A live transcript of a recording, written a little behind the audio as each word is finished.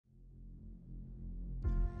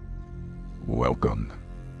Welcome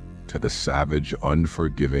to the savage,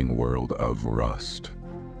 unforgiving world of Rust,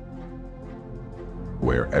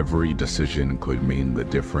 where every decision could mean the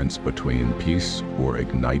difference between peace or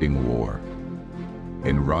igniting war.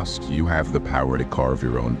 In Rust, you have the power to carve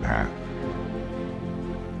your own path.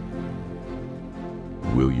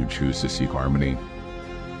 Will you choose to seek harmony,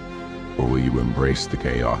 or will you embrace the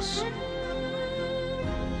chaos?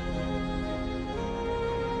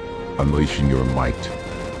 Unleashing your might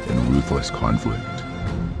in ruthless conflict.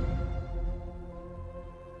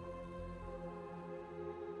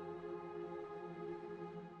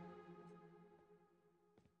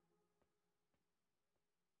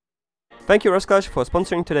 Thank you FrostyBae for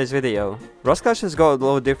sponsoring today's video. FrostyBae has got a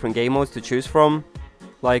lot of different game modes to choose from,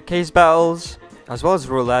 like case battles, as well as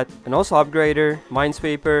roulette, and also upgrader,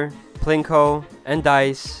 minesweeper, plinko, and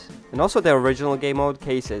dice, and also the original game mode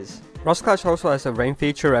cases. FrostyBae also has a rain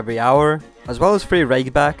feature every hour, as well as free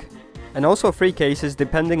rake back, and also free cases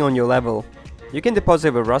depending on your level. You can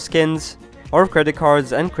deposit with Rust skins, or credit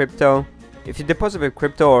cards and crypto. If you deposit with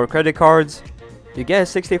crypto or credit cards, you get a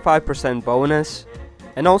 65% bonus,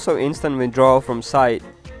 and also instant withdrawal from site.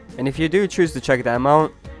 And if you do choose to check the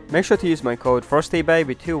amount, make sure to use my code FrostyBae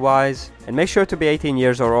with 2 Y's, and make sure to be 18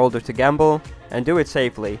 years or older to gamble, and do it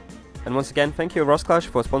safely. And once again, thank you FrostyBae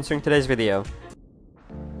for sponsoring today's video.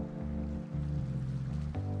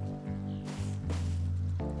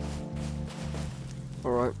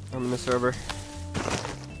 Alright, I'm in the server.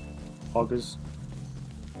 Hoggers.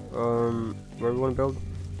 Where we want to build?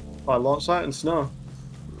 By launch site and snow.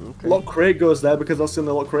 Okay. Lock crate goes there because that's the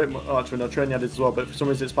only lock crate. Oh, actually, no, training added as well, but for some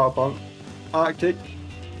reason it's power plant. Arctic,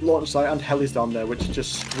 launch site, and heli's down there, which is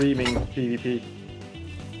just screaming PvP.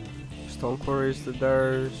 Stone quarry is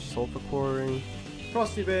there, sulfur quarry.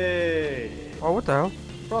 FrostyBae! Oh, what the hell?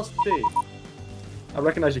 Frosty! I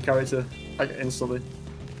recognize your character like, instantly.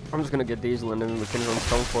 I'm just gonna get diesel and then we can run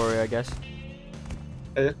stone quarry, I guess.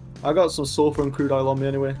 Yeah. I got some sulfur and crude oil on me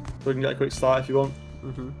anyway, so we can get a quick start if you want.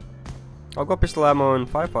 I'll go pistol ammo and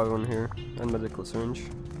 5.5 on here, and medical syringe.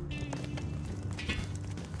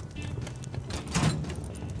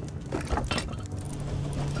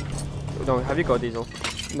 No, have you got diesel?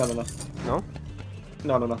 No. No?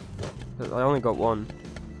 No. I only got one.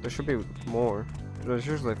 There should be more. There's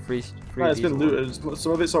usually free No, it's diesel. been looted.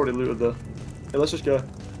 Some of it's already looted though. Yeah, let's just go.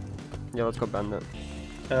 Yeah, let's go bandit.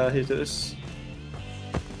 Here, this.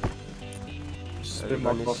 Just a bit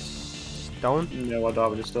more cost. Stone? No, I died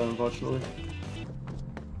with a stone, unfortunately.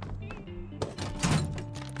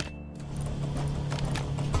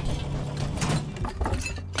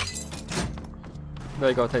 There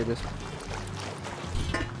you go, take this.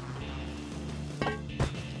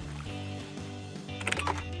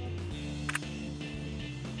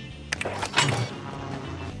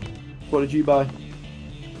 What did you buy?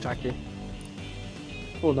 Jackie.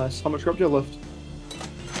 Oh, nice. How much scrap do you have left?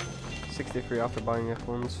 63 after buying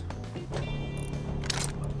F1s.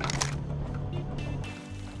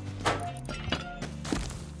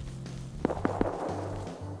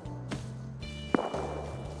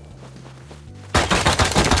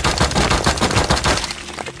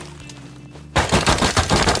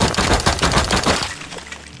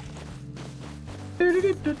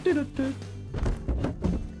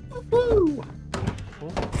 Woo!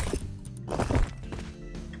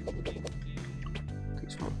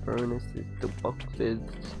 These more furnaces, the boxes.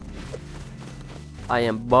 I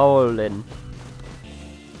am ballin'.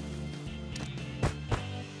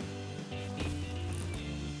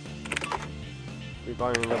 We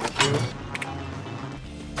buying level 2.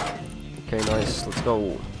 Okay, nice. Let's go. Do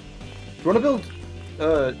you want to build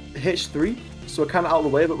H3 so we're kind of out of the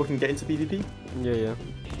way, but we can get into PvP? Yeah.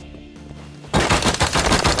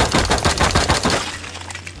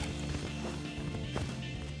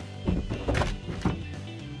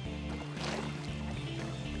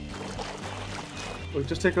 We'll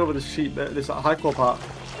just take over this sheep, this high core part.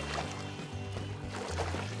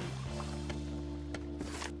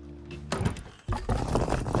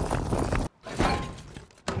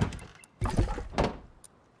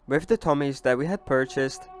 With the Tommies that we had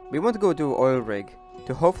purchased, we want to go do oil rig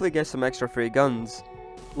to hopefully get some extra free guns.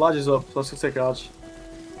 Large is up, let's take large.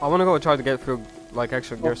 I want to go try to get through like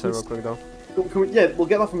extra gear set real quick though. Yeah, we'll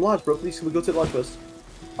get that from large, bro. Please, can we go to large first?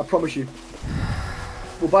 I promise you.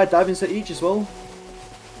 We'll buy a diving set each as well.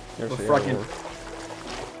 We're fragging.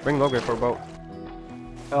 Bring low grade for a boat.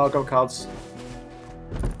 I'll go cards.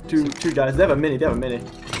 Two guys. They have a mini. We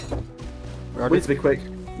need to be quick.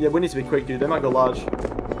 Yeah, we need to be quick, dude. They might go large.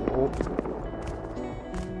 Oh.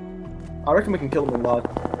 I reckon we can kill them in large.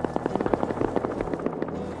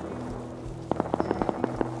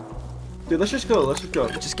 Dude, let's just go. Let's just go.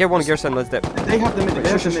 Just get one gear set and let's dip. They have the mini. They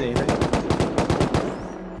have the mini.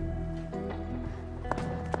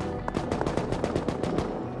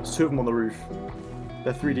 There's 2 of them on the roof.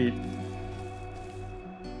 They're 3 deep.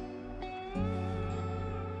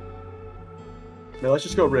 Now let's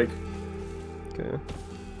just go rig. Okay.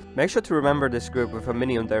 Make sure to remember this group with a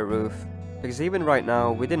mini on their roof, because even right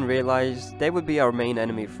now we didn't realize they would be our main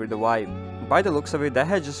enemy for the wipe. By the looks of it, they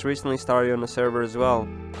had just recently started on the server as well.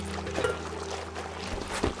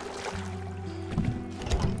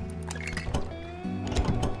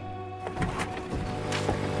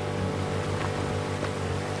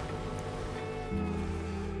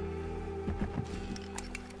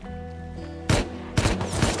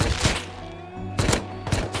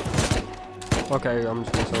 Okay, I'm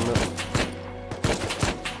just gonna send it.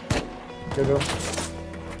 Go.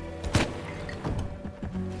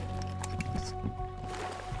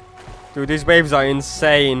 Dude, these waves are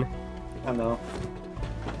insane. I know.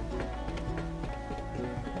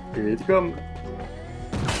 Here you come.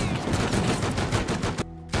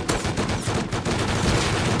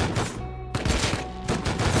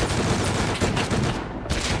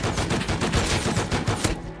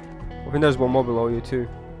 I think there's one more below you too.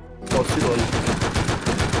 Oh, it's too low.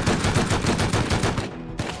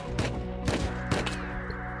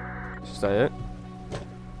 Is that it?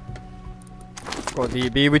 Got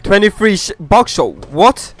DB with 23 box shot.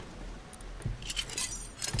 What?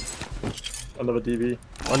 Another DB.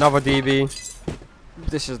 Another DB.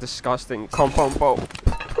 This is disgusting. Compound bow.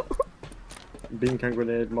 Beam can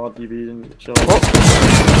grenade, more DB and shell. Oh.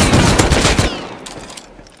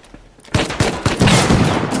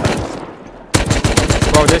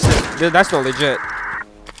 Bro, that's not legit.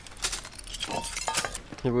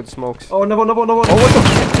 He would smokes. Oh, no. Oh, what the?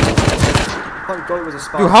 Thank God it was a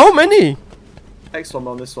spam. Dude, how many? X1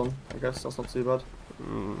 on this one. I guess that's not too bad.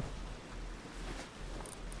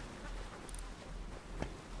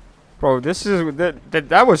 Bro, this is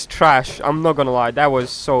that was trash. I'm not gonna lie, that was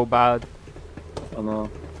so bad. I know.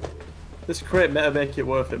 This crate better make it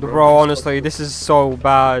worth it, bro. Bro, honestly, this is so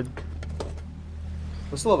bad.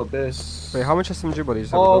 We still have a base. Wait, how much SMG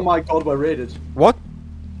bodies have we Oh got? my God, we're raided. What?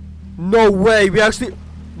 No way, we actually...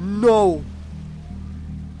 No!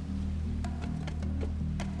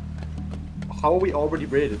 How are we already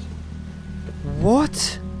raided?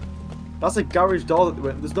 What? That's a garage door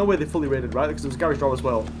that there's no way they fully raided, right? Because there was a garage door as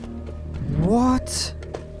well. What?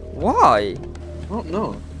 Why? I don't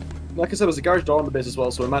know. Like I said, there's a garage door on the base as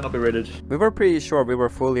well, so it might not be raided. We were pretty sure we were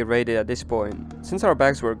fully raided at this point, since our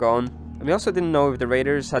bags were gone. And we also didn't know if the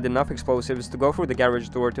raiders had enough explosives to go through the garage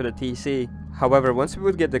door to the TC. However, once we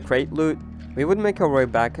would get the crate loot, we would make our way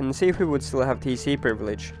back and see if we would still have TC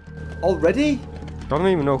privilege. Already? I don't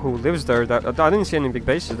even know who lives there. I didn't see any big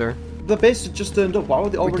bases there. The base had just turned up. Why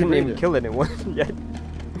would they We already didn't raid even it? kill anyone yet.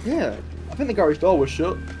 Yeah. I think the garage door was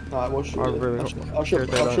shut. Nah, it was shut. I'll shut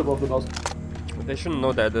both the doors. They shouldn't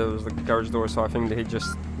know that there was the garage door, so I think they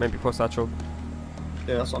just maybe closed that shop.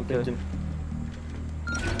 Yeah, that's what I'm thinking.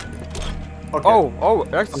 Okay. Oh,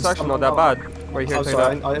 that's actually not that bad. Wait, here, I'm take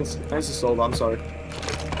sorry, that. I installed that, I'm sorry.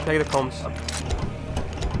 Take the comms.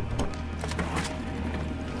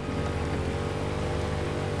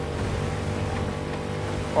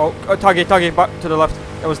 Oh, target, back to the left.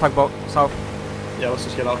 It was tugboat, south. Yeah, let's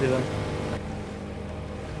just get out here then.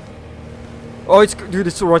 Oh, dude,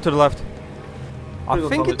 it's right to the left. I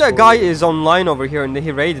think that guy is online over here and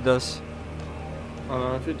he raided us.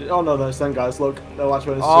 Oh no, it's them guys, look. They're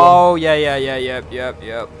watching this. Oh, yeah, yep.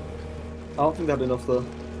 I don't think they had enough though.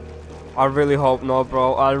 I really hope not,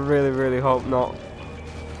 bro. I really hope not.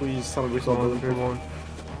 Please tell me we saw them.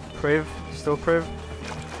 Priv? Still Priv?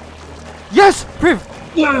 Yes! Priv!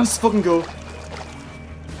 Yes! Fucking go!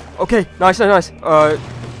 Okay, nice. Need a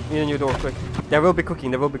new door, quick. They will be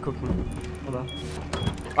cooking. Oh, no.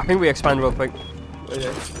 I think we expand real quick.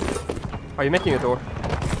 Yeah. Are you making a door?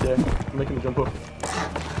 Yeah, I'm making the jump up.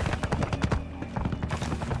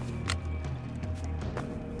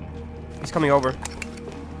 He's coming over.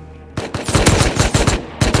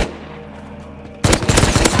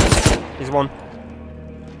 He's one.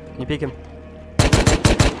 Can you peek him?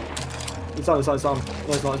 It's down. No, it's not.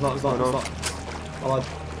 I lied.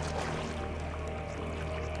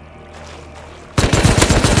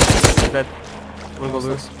 Dead. I'm gonna go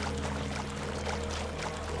loose.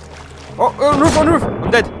 Oh, on the roof!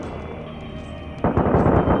 I'm dead.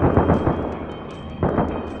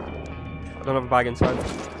 I don't have a bag inside.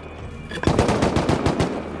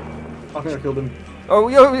 I think I killed him. Oh,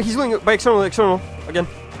 yo, he's going by external again.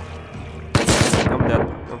 I'm dead.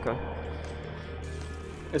 Okay.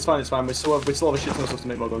 It's fine. We still have a shit ton of stuff to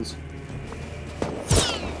make more guns.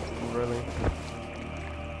 Really?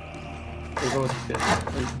 There's always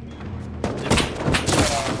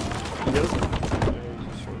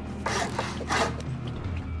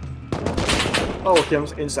Oh, okay, I'm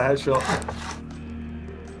just inside headshot.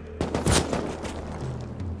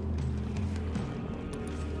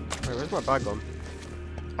 Wait, where's my bag gone?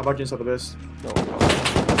 I'm back inside the base. No.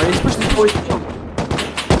 Wait, he's pushing this boy.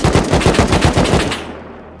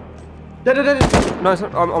 Dead. No,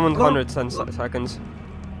 I'm on 110 seconds.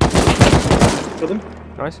 Killed him.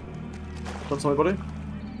 Nice. Don't tell me, buddy.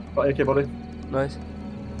 Got AK, buddy. Nice.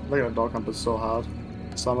 Look at that dog camper so hard.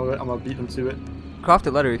 So I'm gonna beat them to it. Craft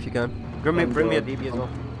a letter if you can. Bring me a DB as well.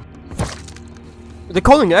 They're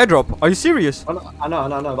calling airdrop. Are you serious? I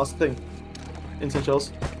know. That's the thing. Instant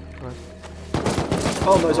shells. Right.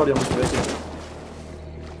 Oh no, he's already on Mr. Bacon.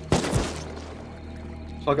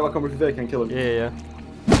 So I'll get back on Mr. Bacon and kill him. Yeah.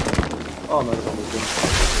 Oh no, he's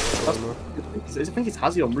on roof. I think it's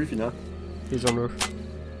Hazzy on roof, you know. He's on roof.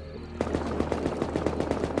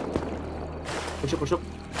 Push up.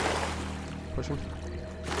 Push him.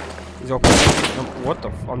 He's open. What the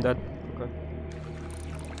f? I'm dead. Okay.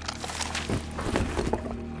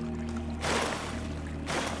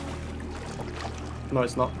 No,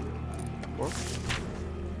 it's not. What?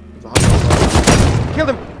 It's a Hazzy. Killed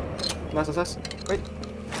him! Nice SS. Wait.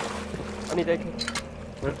 I need AK.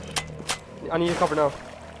 Wait. I need your cover now.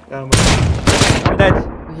 Yeah, I'm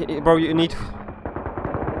dead. Bro, you need...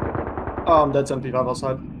 Oh, I'm dead, 75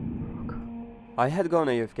 outside. I had gone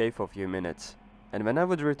AFK for a few minutes, and when I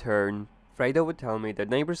would return, Freydo would tell me that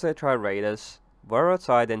neighbors that tried raid us were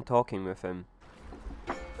outside and talking with him.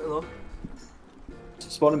 Hello.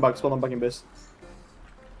 Spawning back in base.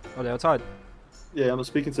 Oh, they're outside? Yeah, I'm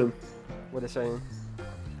speaking to him. What are they saying?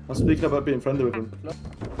 I'm speaking about being friendly with him.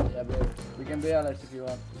 Yeah, bro. We can be allies if you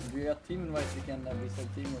want. If you got team invites, we can be some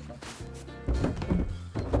team or something.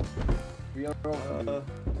 We are all.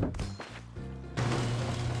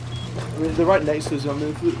 I mean, they're right next to us. I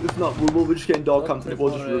mean, if not, we'll be just getting dog camped and it will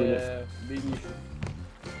just ruin it. Big issue.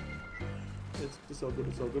 It's all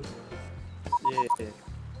good. Yeah.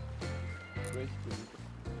 Great.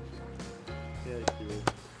 Yeah.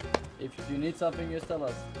 If you need something, just tell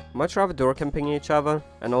us. Much rather door camping each other,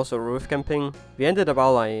 and also roof camping, we ended up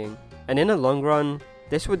allying, and in the long run,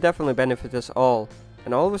 this would definitely benefit us all,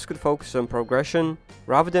 and all of us could focus on progression,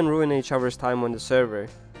 rather than ruin each other's time on the server.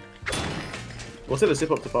 We'll take the zip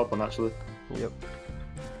up to top one actually. Yep.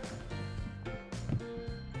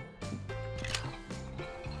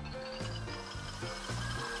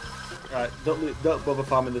 Right, don't bother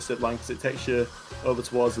farming the zip line because it takes you over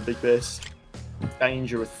towards the big base.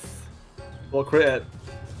 Dangerous. Lot crater.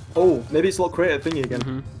 Oh, maybe it's lot crater thingy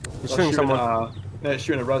again. It's shooting someone. Yeah, it's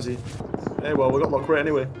shooting a Razzie. Hey, well, we got lot crater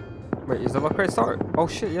anyway. Wait, is the lock crate start? Oh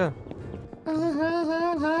shit, yeah.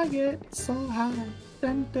 I get so high.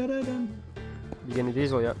 Dun, dun, dun, dun. You get any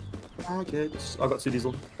diesel yet? I got 2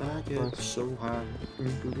 diesel. I get so high.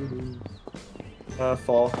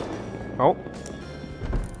 4. Oh.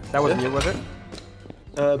 That wasn't you, was it?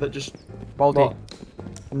 That just... Balti. What?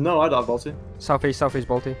 No, I don't have Balti. Southeast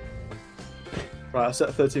Balti. Right, I set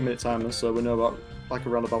a 13-minute timer so we know about, like,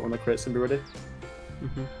 around about when the crate's gonna be ready.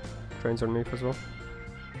 Trains underneath as well.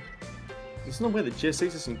 There's no way the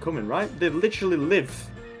J6 isn't coming, right? They literally live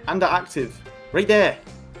and are active. Right there.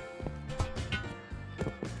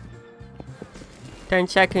 10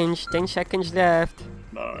 seconds left.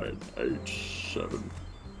 9, 8, 7,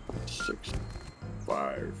 6,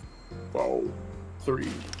 5, 4,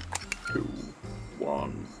 3, 2,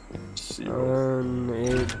 1, 0.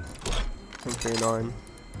 8, 9.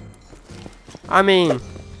 I mean,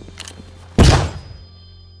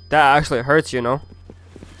 that actually hurts, you know.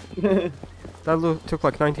 That took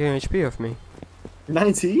like 19 HP off me.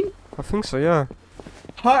 19? I think so, yeah.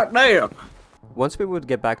 Hot damn! Once we would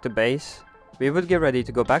get back to base, we would get ready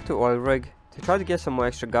to go back to oil rig to try to get some more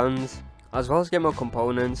extra guns, as well as get more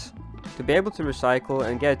components, to be able to recycle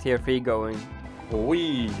and get a tier 3 going.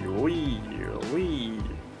 Wee.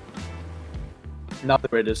 Now the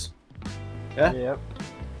raiders. Yeah? Yep.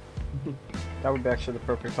 That would be actually the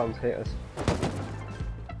perfect time to hit us.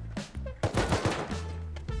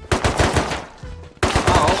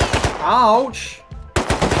 Ouch!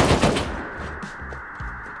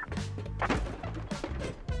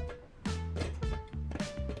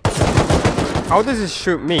 How does this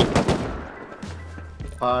shoot me?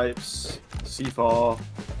 Pipes, C4,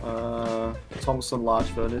 Thompson large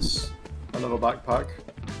furnace, another backpack.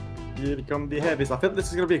 Here come the heavies. I think this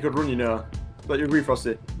is going to be a good run, you know. But you agree,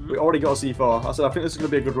 Frosty? We already got a C4. I said I think this is going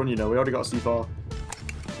to be a good run, you know. We already got a C4.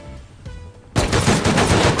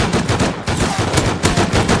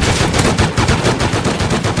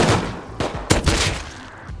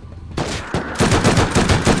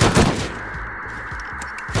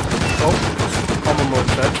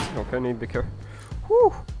 Okay, I need to be careful.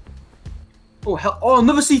 Whew. Oh hell! Oh,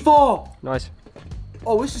 another C4! Nice.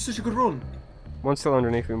 Oh, this is such a good run. One's still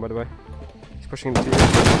underneath me, by the way. He's pushing the field.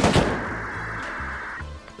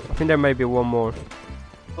 I think there may be one more.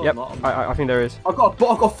 Oh, Yep, not. I think there is. I've got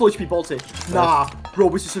full HP bolty. Nah, bro,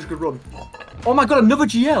 this is such a good run. Oh my god, another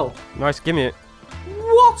GL. Nice, give me it.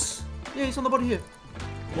 What? Yeah, he's on the body here.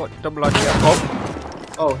 What? Double idea.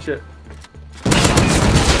 Oh! Oh shit.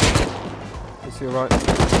 Is he alright?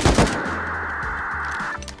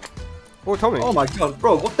 Oh, Tommy! Oh my god,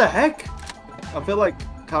 bro, what the heck? I feel like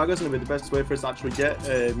cargo's gonna be the best way for us to actually get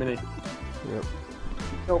a mini. Yep.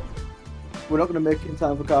 Nope. We're not gonna make it in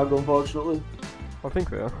time for cargo, unfortunately. I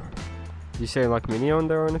think we are. Did you say like mini on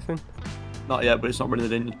there or anything? Not yet, but it's not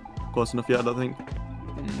really in close enough yet, I don't think.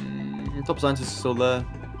 Top scientist is still there.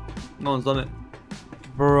 No one's done it.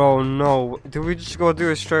 Bro, no. Do we just go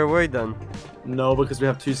do it straight away then? No, because we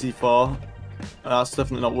have 2 C4. That's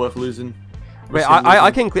definitely not worth losing. Wait,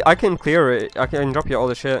 I can clear it. I can drop you all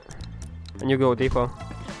the shit, and you go deeper.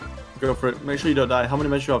 Go for it. Make sure you don't die. How many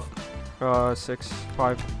meds do you have? 6,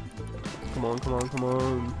 5. Come on, come on, come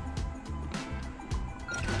on.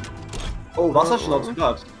 Oh, that's actually not too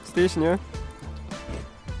bad. Station, yeah.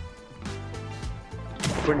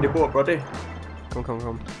 Put in the boat, buddy. Come, come,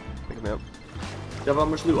 come. Pick me up. Do you have that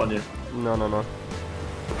much loot on you? No, no, no.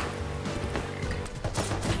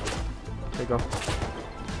 There you go.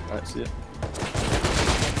 Alright, see ya.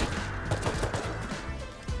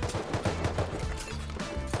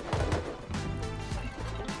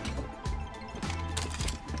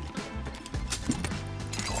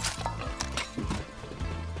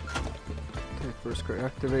 Okay, first crate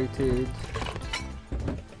activated.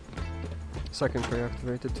 Second crate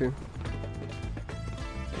activated too.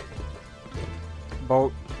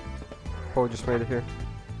 Boat. Boat just made it here.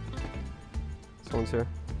 Someone's here.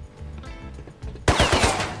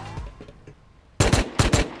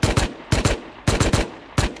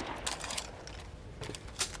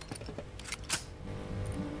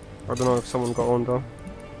 I don't know if someone got on though.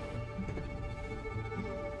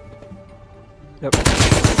 Yep.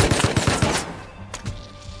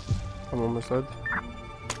 I'm almost dead.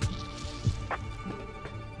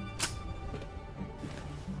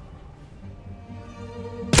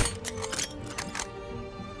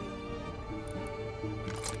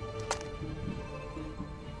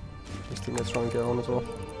 This teammate's trying to get on as well.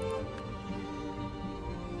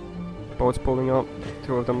 Boat's pulling up.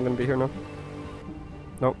 2 of them are gonna be here now.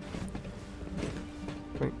 Nope.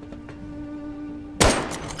 Wait.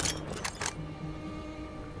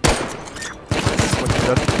 One's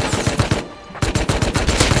dead.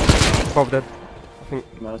 Both dead. I think.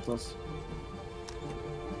 Madness.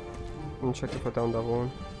 I'm gonna check if I down that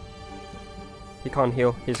one. He can't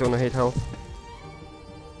heal. He's gonna hit health.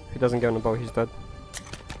 If he doesn't get on the boat, he's dead.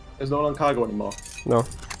 There's no one on cargo anymore. No,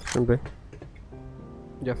 shouldn't be.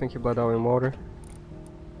 Yeah, I think he bled out in water.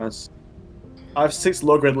 Nice. I have 6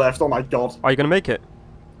 low grade left. Oh my god. Are you gonna make it?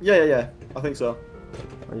 Yeah. I think so.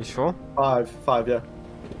 Are you sure? 5, yeah.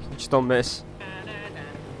 Just don't miss.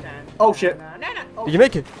 Oh shit. Did you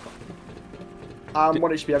make it? I'm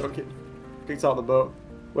 1 HP. I got kicked out of the boat.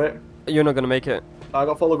 Wait. You're not gonna make it. I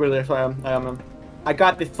got 4 low grade left. I am. I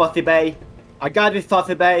got this, FrostyBae. I got this,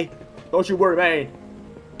 FrostyBae. Don't you worry, man.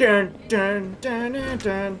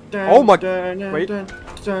 Oh my. Wait.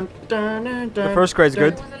 The first crate's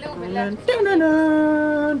good.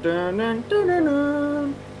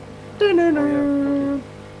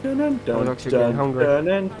 Oh, look, she's getting hungry.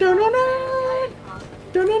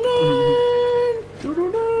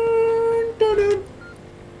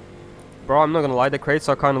 Bro, I'm not gonna lie, the crates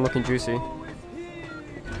are kinda looking juicy.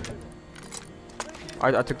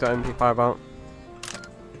 I took the MP5 out.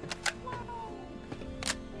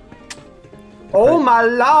 Oh my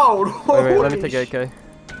lord! Wait, let me take AK.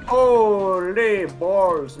 Holy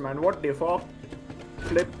balls, man! What the fuck?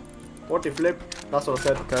 Flip. What the flip? That's what I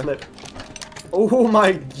said. Okay. Flip. Oh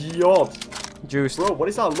my god! Juiced. Bro, what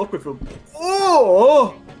is that look with him?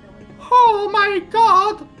 Oh! Oh my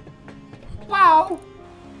god! Wow!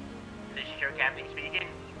 This is your captain speaking.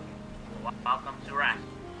 Welcome to Rust.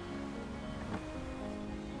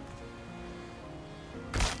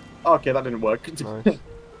 Okay, that didn't work. Nice.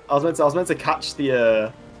 I was meant to catch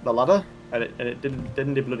the ladder, and it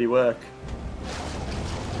didn't bloody work.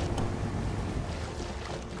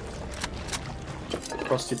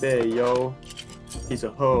 FrostyBae, yo, he's a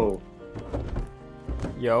hoe.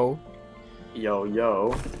 Yo.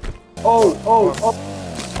 Yo. Oh!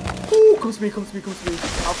 Ooh, come to me.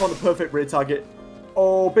 I found the perfect raid target.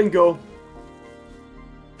 Oh, bingo.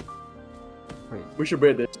 Wait. We should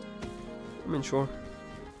raid this. I'm in sure.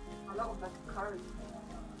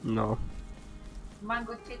 No.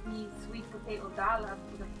 Mango chutney, sweet potato dal.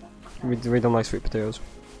 We don't like sweet potatoes.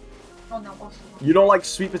 Oh no, also. You don't like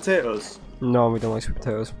sweet potatoes? No, we don't like sweet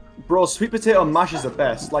potatoes. Bro, sweet potato mash is the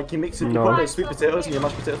best. Like, you mix it, you No. put a bit of sweet potatoes in your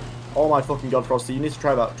mashed potatoes. Oh my fucking god, Frosty, you need to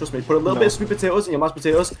try that. Trust me, put a little bit of sweet potatoes in your mashed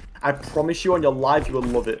potatoes. I promise you on your life you will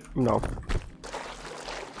love it. No.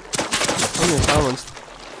 I'm silenced.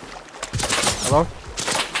 Hello?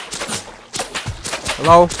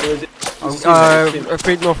 Hello? Or is it,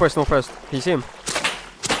 Freydo, northwest. Can you see him?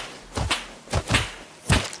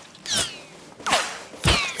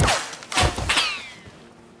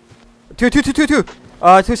 Two.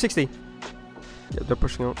 260. Yeah, they're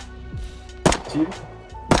pushing out. see you?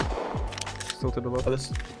 Still to the left. Oh,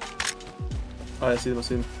 this. Oh, I see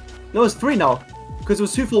them. No, it's 3 now. Because it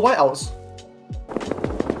was 2 full whiteouts.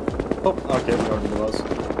 Oh, okay, we already know those.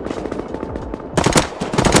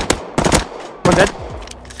 One dead.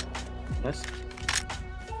 Nice.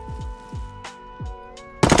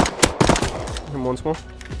 And one small.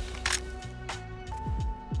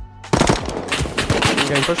 I'm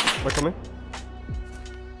getting pushed. Back on me.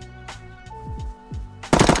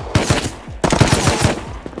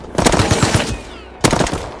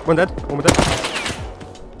 One dead. One more dead.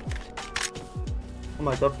 Oh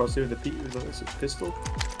my god, Frosty with the pistol.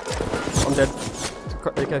 I'm dead.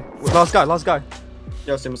 Okay. Last guy.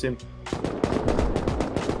 Yeah, I see him.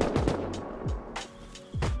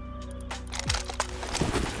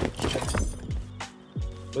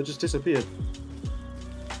 They just disappeared.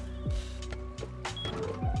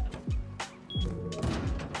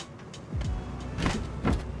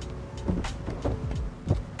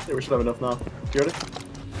 Yeah, we should have enough now. You ready?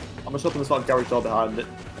 I'm just hoping there's not a garage door behind it.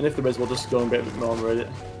 And if there is, we'll just go and get a bit more and raid it.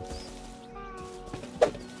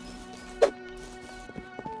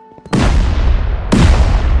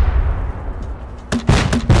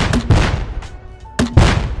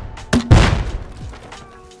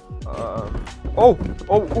 Oh!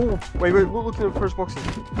 Wait, look at the first boxes.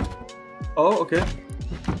 Oh, okay.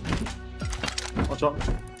 Watch out.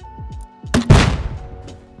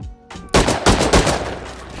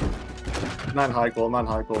 Man high goal. I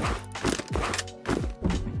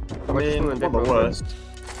mean, not the worst.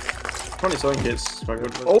 20 sewing kits, quite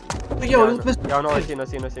good. Oh! Yo, look at this! Yeah, no, I seen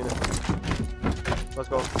it. Let's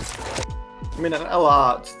go. I mean, an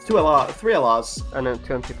LR, 2 LR, 3 LRs, And then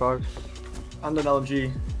 2 MP5s. and an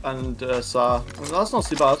LMG, and SAR. That's not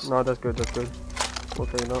too bad. No, that's good. We'll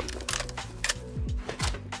take that.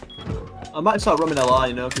 I might start running LR,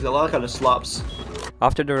 you know, because LR kind of slaps.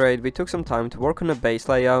 After the raid, we took some time to work on a base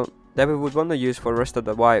layout that we would want to use for the rest of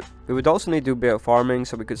the wipe. We would also need to do a bit of farming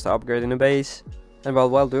so we could start upgrading the base. And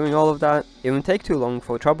while doing all of that, it wouldn't take too long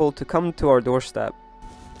for trouble to come to our doorstep.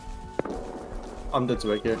 I'm dead to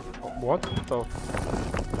wake here. What? Oh.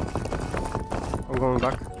 I'm going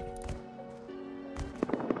back.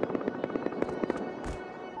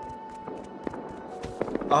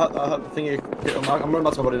 I think I'm running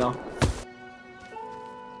back to my body now.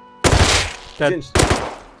 Dead. Changed.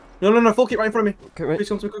 No, full kit right in front of me. Okay, wait. Please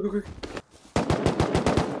come to me, quick.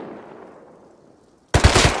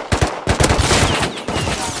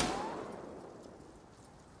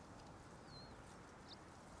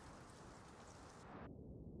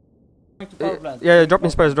 Yeah, drop me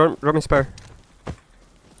spares, drop me spare.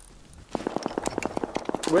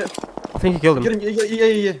 Wait. I think you killed him. Get him,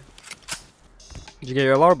 yeah. Did you get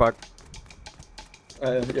your LR back?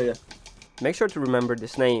 Yeah. Make sure to remember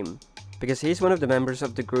this name, because he's one of the members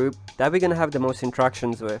of the group that we're gonna have the most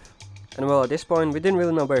interactions with. And well, at this point, we didn't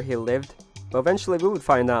really know where he lived, but eventually we would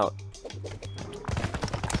find out.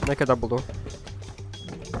 Make a double door.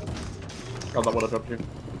 God, that would have dropped you.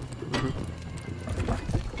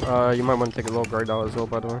 You might want to take a low grade out as well,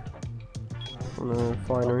 by the way. On the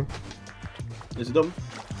finery. Is it done?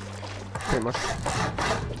 Pretty much.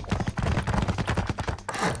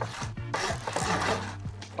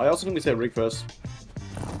 I also think we say rig first.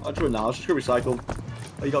 I'll do it now, let's just go recycle.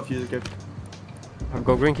 Oh, you got fuse, okay. I've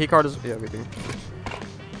got green keycard as yeah, we do.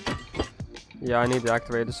 Yeah, I need to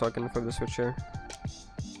activate it so I can flip the switch here.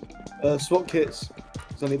 Swap kits,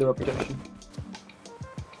 because I need their protection.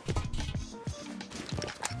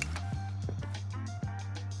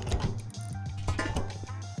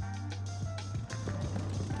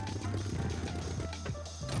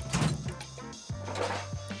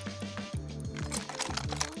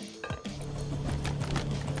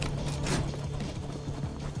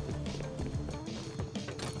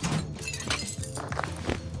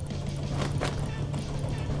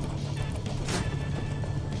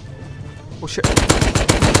 Oh shit.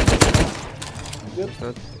 Good.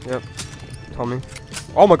 Yep. Tommy.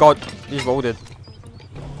 Oh my god, he's loaded.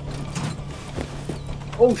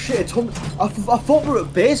 Oh shit, I thought we were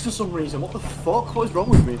at base for some reason. What the fuck? What is wrong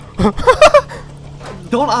with me?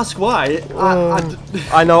 Don't ask why.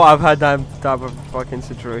 I know, I've had that type of fucking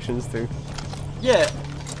situations too. Yeah.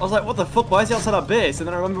 I was like, what the fuck? Why is he outside our base? And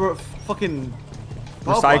then I remember we're at fucking...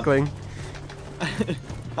 Recycling.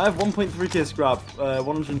 I have 1.3k scrap,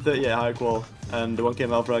 138 high qual, and 1k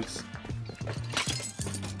malfrags.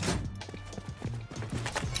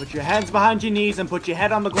 Put your hands behind your knees and put your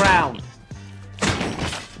head on the ground.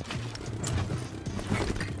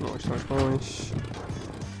 Nice.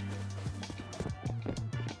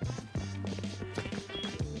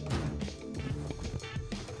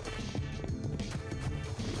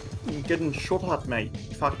 You're getting shot at, mate.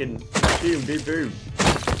 Fucking boom, boom, boom.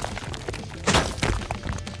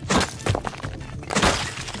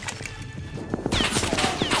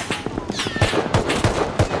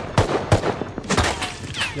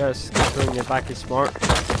 Yes, doing your back is smart.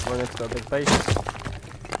 Run into a big base.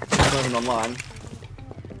 Not even online.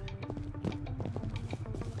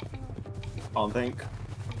 I don't think.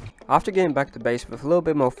 After getting back to base with a little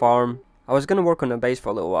bit more farm, I was gonna work on the base for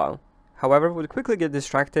a little while. However, would quickly get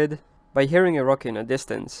distracted by hearing a rocket in the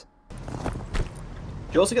distance. Do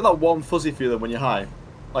you also get that warm fuzzy feeling when you're high?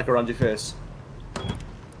 Like around your face?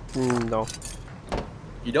 No.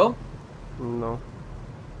 You don't? No.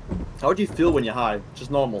 How do you feel when you're high?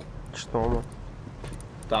 Just normal? Just normal.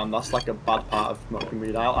 Damn, that's like a bad part of smoking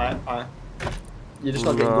weed. You're just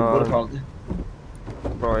not getting good blood apparently.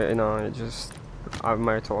 Bro, you know, it just...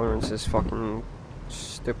 my tolerance is fucking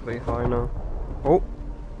stupidly high now. Oh!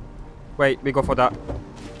 Wait, we go for that.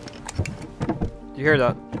 Do you hear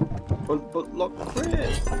that? But lock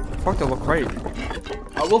crate. Fuck the lock crate.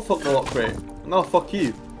 I will fuck the lock crate. No, fuck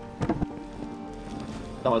you.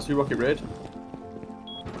 Damn, it's 2 rocket raid.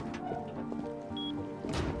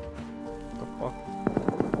 The fuck?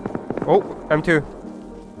 Oh, M2.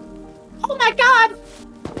 Oh my god!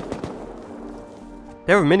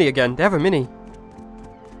 They have a mini again. They have a mini.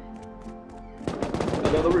 Are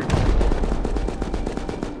they on the roof?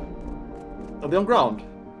 Are they on ground?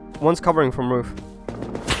 One's covering from roof.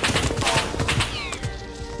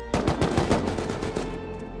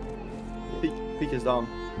 Peak is down.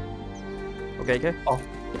 Okay, okay. Off.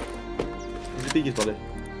 Is it Peaky's body?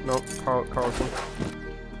 No, Carlson.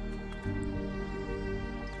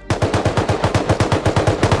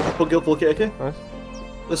 Full kit, okay? Nice.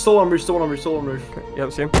 There's still on roof, still on roof, still on roof. Okay,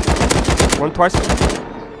 yep, see him. One twice.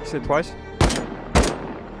 See it twice.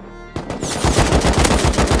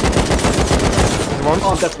 One.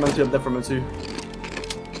 Oh, I'm dead from M2, I'm dead from M2.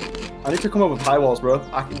 I need to come up with high walls, bro.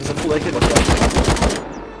 There's a full AK back there.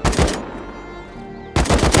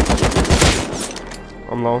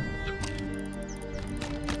 I'm low.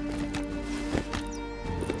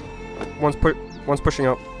 One's pushing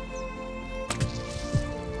up.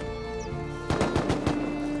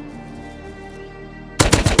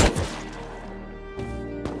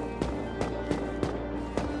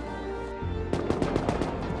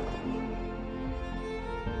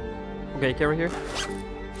 Okay, carry here.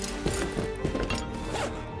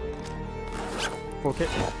 Full kit.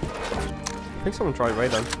 I think someone tried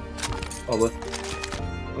right then. Probably.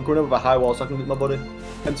 I'm going over with a high wall so I can loot my body.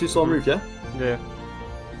 M2 still on roof, yeah? Yeah.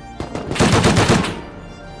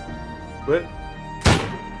 Wait.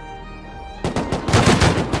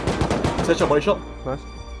 Headshot, body shot. Nice.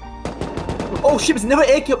 Oh shit, there's another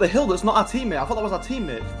AK up the hill that's not our teammate. I thought that was our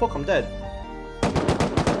teammate. Fuck, I'm dead. Fuck,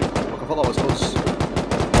 I thought that was us.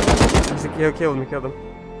 He killed him, killed him.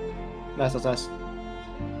 Nice, that's nice.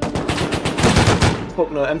 Fuck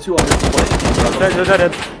no, M2 on roof.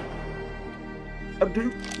 Dead.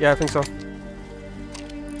 M2? Yeah, I think so.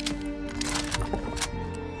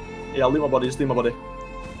 Yeah, I'll leave my body, just leave my body.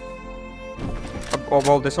 I'll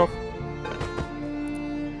roll this off.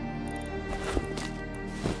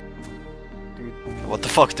 What the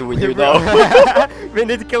fuck do we do now? We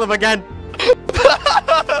need to kill him again.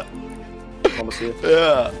 Promise you.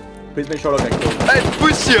 Yeah. Please make sure I don't get killed. Hey,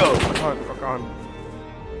 push you! Oh, fuck on.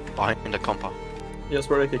 Behind the compa. Yeah,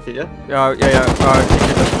 spray AK kit, yeah? Yeah.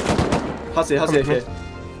 Has he AK?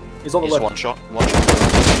 He's on the He's left. one shot.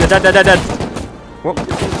 Dead. What?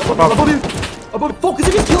 Above you! Above, fuck, as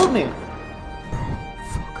if he's killed me!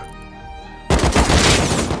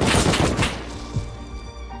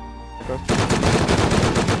 Fuck.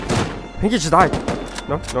 I think he just died.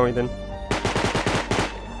 No, he didn't.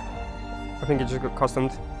 I think he just got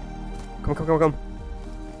customed. Come.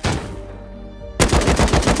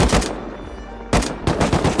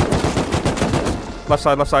 Left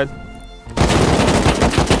side.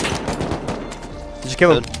 Did you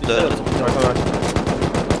kill him? Dead. Alright.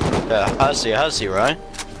 Yeah, has he, right?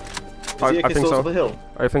 Is he I think so. Over the hill?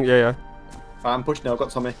 I think, yeah. I'm pushing now, I've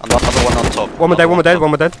got Tommy. Another one on top. One more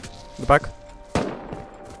dead. The back.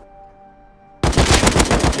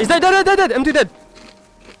 He's dead. Empty dead.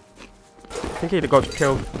 I think he got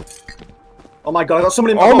killed. Oh my god, I got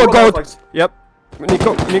somebody in my Oh my god. flags. Yep.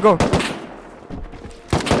 Nico. AK,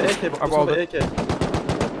 but walled AK.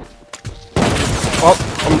 Oh,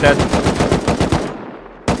 I'm dead.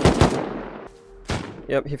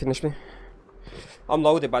 Yep, he finished me. I'm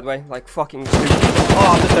loaded, by the way, like fucking stupid.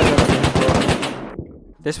 Oh, I'm just dead.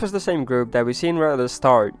 This was the same group that we seen right at the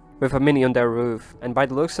start, with a mini on their roof, and by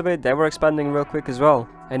the looks of it, they were expanding real quick as well.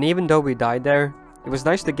 And even though we died there, it was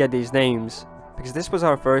nice to get these names, because this was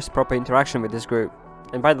our first proper interaction with this group.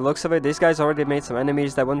 And by the looks of it, these guys already made some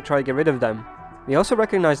enemies that wouldn't try to get rid of them. We also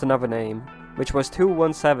recognized another name, which was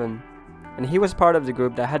 217, and he was part of the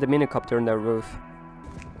group that had the minicopter on their roof.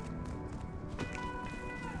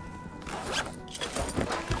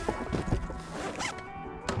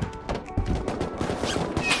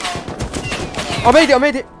 I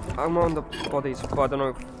made it! I'm on the bodies, but I don't know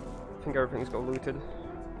if... I think everything's got looted.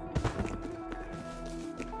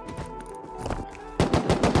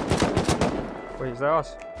 Wait, is that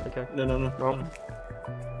us? Okay. No.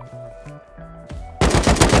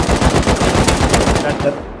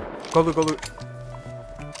 Dead. Go loot.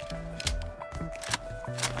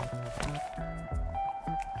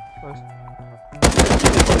 Nice.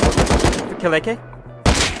 Kill AK?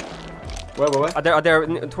 Where? Are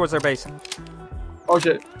they towards their base? Oh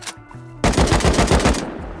shit.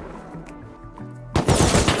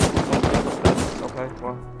 Okay,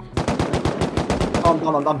 well.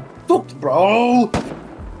 I'm fucked, bro!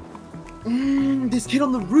 This kid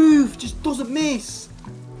on the roof just doesn't miss!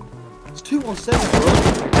 It's 217,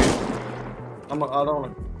 bro. I don't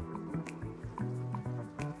wanna...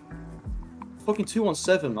 Fucking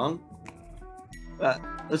 217, man.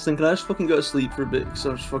 Listen, can I just fucking go to sleep for a bit? Because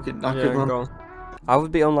I'm just fucking knackered, man. Go. I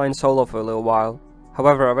would be online solo for a little while.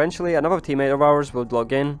 However, eventually another teammate of ours would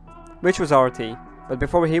log in, which was RT. But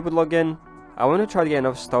before he would log in, I wanted to try to get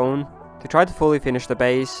enough stone to try to fully finish the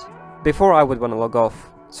base before I would want to log off.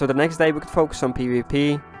 So the next day we could focus on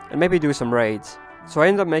PvP and maybe do some raids. So I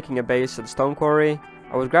ended up making a base at the stone quarry.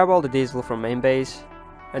 I would grab all the diesel from main base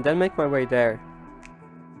and then make my way there.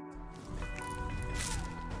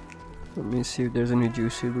 Let me see if there's any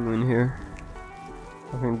juicy loot in here.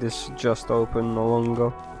 I think this just opened not long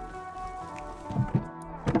ago.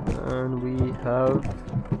 And we have...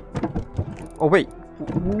 Oh wait!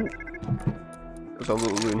 There's a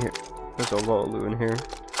lot of loot in here. There's a lot of loot in here.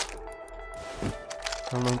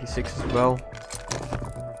 96 as well.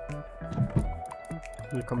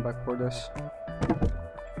 We'll come back for this.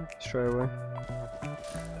 Straight away.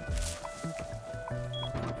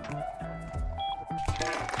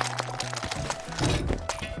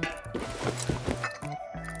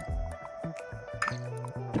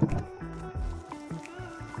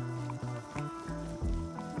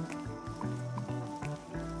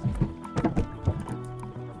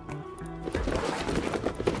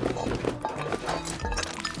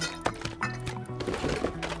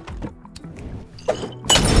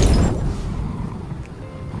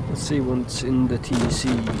 Let's see what's in the TC.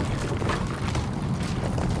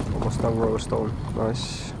 Almost a row of stone.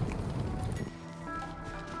 Nice.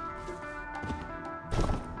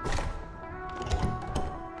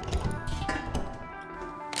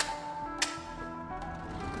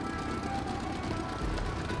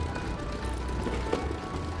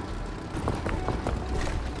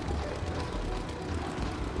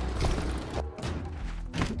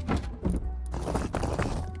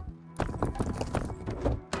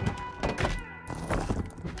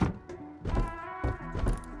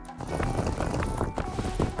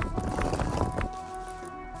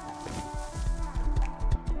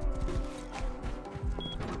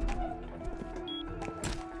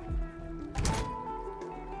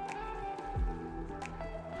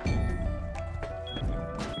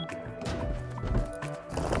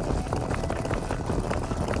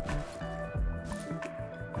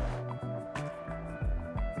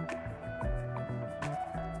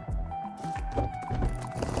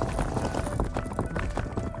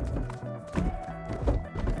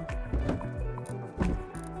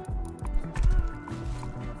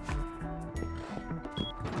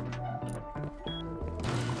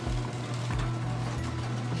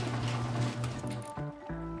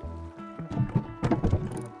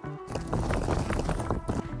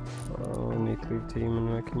 Team and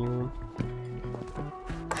make a new one.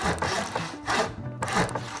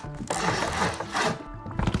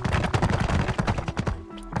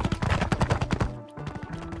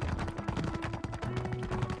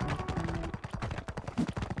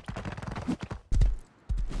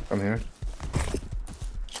 Come here.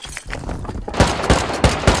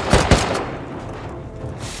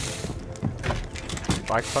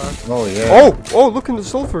 Backpack. Oh yeah. Oh! Oh, look in the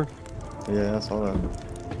sulfur! Yeah, I saw that.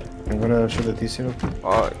 I'm gonna shoot the T0.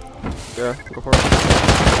 Yeah, go for it.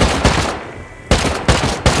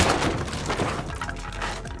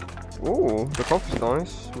 Ooh, the coffee's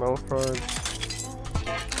nice. Milk card.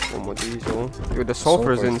 One more diesel. Dude, the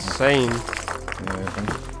sulfur is insane. Yeah, I think.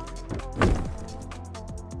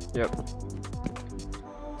 Yep.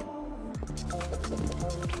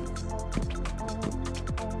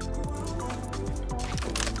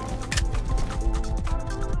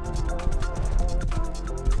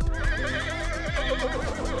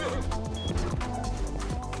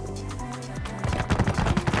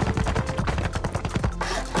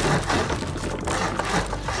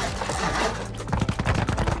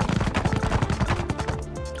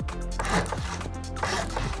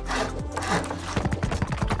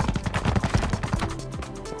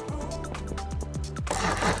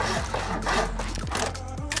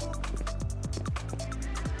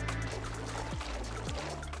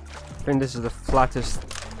 I think this is the flattest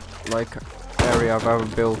like area I've ever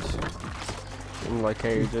built in like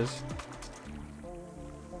ages.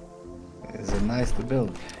 Is it nice to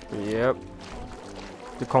build? Yep.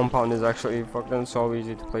 The compound is actually fucking so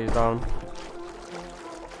easy to place down.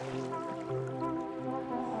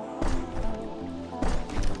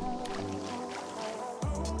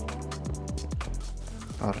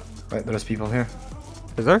 Oh, wait, there's people here.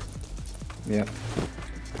 Is there? Yeah.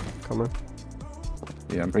 Come on.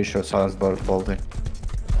 Yeah, I'm pretty sure silenced Bolty.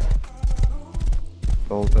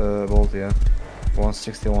 Bolt, yeah.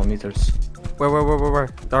 161 meters. Where?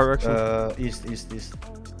 Direction? East.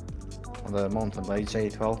 On the mountain by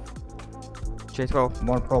J12. J12.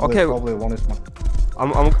 One probably, Okay. probably one is one.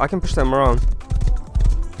 I can push them around.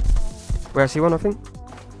 Where I see one, I think.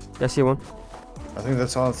 Yeah, I see one. I think the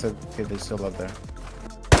silenced kid is still up there.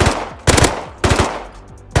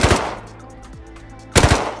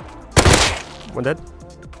 One dead.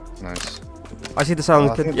 Nice. I see the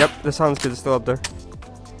silent I kid. think- Yep, the silent kid is still up there.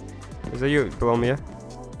 Is that you below me? Yeah.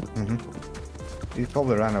 He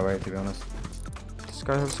probably ran away, to be honest. This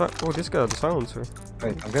guy has this guy has a silencer.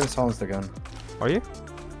 Wait, I'm getting silenced again. Are you?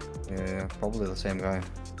 Yeah, probably the same guy.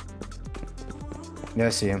 Yeah, I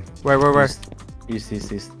see him. Where?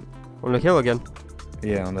 East. On the hill again.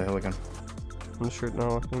 Yeah, on the hill again. I'm gonna shoot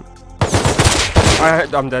now, I think.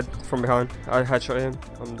 I'm dead from behind. I headshot him.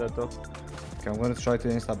 I'm dead though. Okay, I'm gonna try to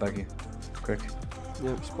insta baggy. Quick.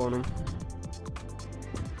 Yep, spawning.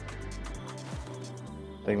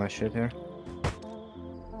 Take my shit here.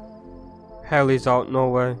 Hell, he's out. No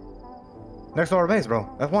way. Next to our base, bro.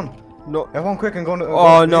 F1. No. F1 quick and go to.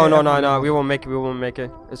 Oh no. We won't make it. We won't make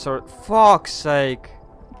it. It's our fuck's sake.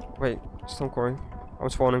 Wait, stone quarry. I'm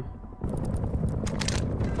spawning.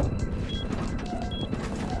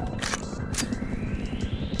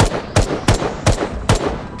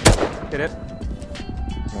 Hit it.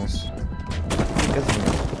 Nice. Get him.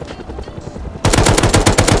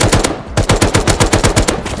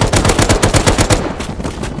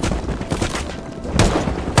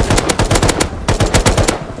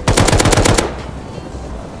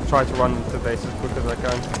 Try to run to the base as quick as I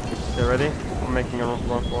can. You ready? I'm making a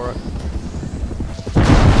run for it.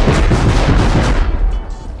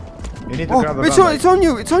 You need to Oh, grab a it's gun, on! It's on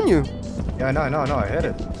you! It's on you! Yeah, I know, I hit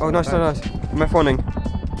it. Oh, nice. Am I phoning?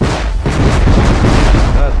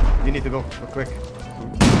 You need to go quick.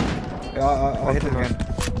 Yeah, I hit it again.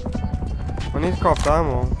 I need to craft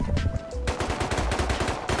ammo.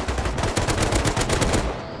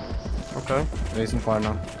 Okay. Raising fire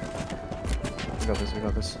now. We got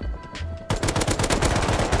this.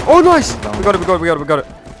 Oh, nice! Down. We got it.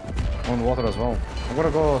 On water as well. I'm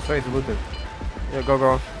gonna go straight to loot it. Yeah, go.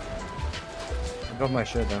 I got my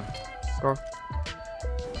shit there. Go.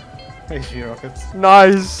 HP rockets.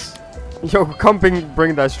 Nice! Yo,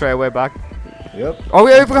 bring that straight away back. Yep. Oh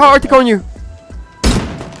yeah, I forgot Arctic on you!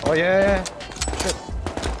 Oh yeah. Shit.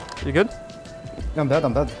 You good? I'm dead.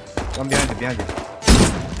 I'm behind you.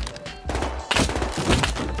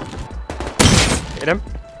 Hit him.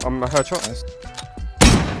 I'm a headshot. Nice.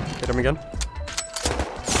 Hit him again.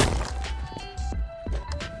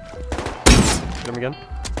 Hit him again.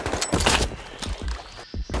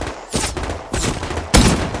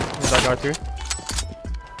 Hit that guy too.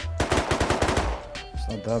 It's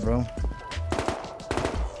not dead, bro.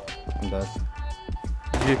 I'm dead.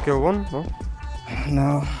 Did you kill one? No?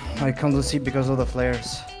 No, I can't see because of the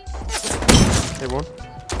flares. Hit one.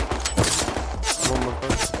 One more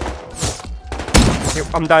first. Okay,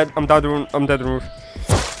 I'm dead on the roof.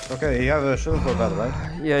 Okay, you have a shield for that, right?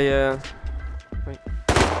 Yeah. Wait.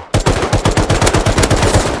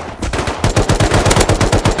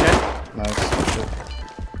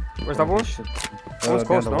 Where's that one? One's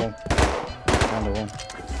close, no? Behind the wall.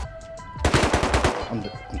 On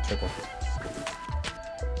triple.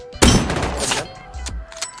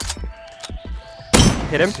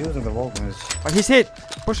 Hit him. He's using the wall, guys. Oh, he's hit.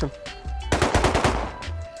 Push him.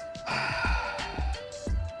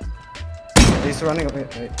 He's running away.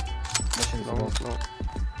 Wait. No, no.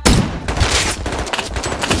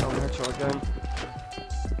 I'm headshot again.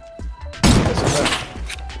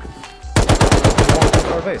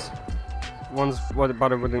 Our base. One's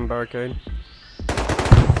about within barricade.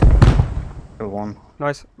 Kill one.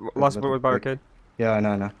 Nice. Last one with barricade. Yeah, I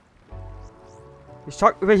know. He's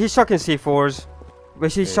chucking C4s.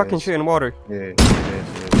 Wait, he's chucking shit in water. Yeah.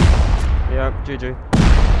 Yeah, GG.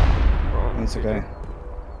 It's okay.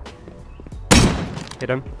 Hit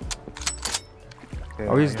him. Okay,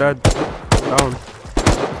 Oh, he's dead. Down.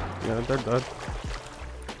 Yeah, they're dead.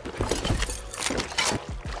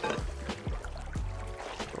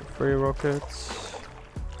 Free rockets.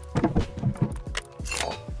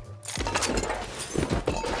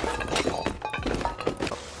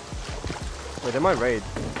 Wait, they might raid.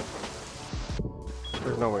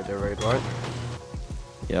 There's no way they raid, right?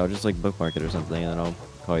 Yeah, I'll just like bookmark it or something, and then I'll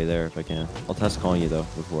call you there if I can. I'll test calling you though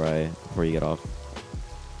before you get off.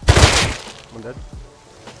 One dead.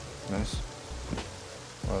 Nice.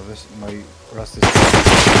 Well, my rust is.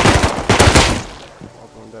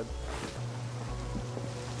 One dead.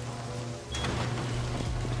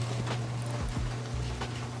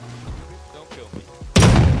 Don't kill me.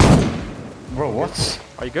 Bro, what?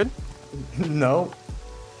 Are you good? No.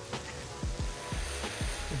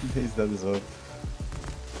 He's dead as well.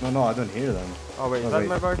 No, I don't hear them. Oh wait, is that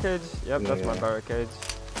my barricades? Yep, Yeah, that's my yeah. barricades.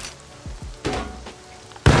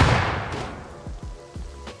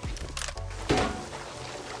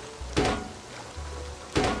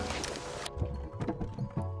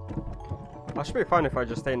 I should be fine if I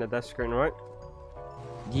just stay in the death screen, right?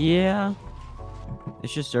 Yeah.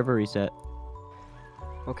 It's just server reset.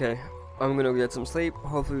 Okay, I'm gonna get some sleep.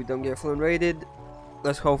 Hopefully we don't get full raided.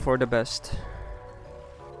 Let's hope for the best.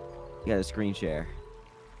 You got a screen share.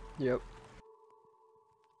 Yep.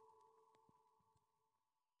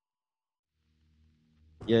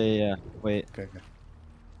 Yeah. Wait. Okay.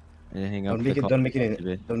 I didn't hang up. Don't make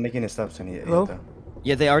any steps in here. Hello?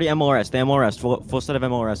 Yeah, they already MLRS. They MLRS. Full set of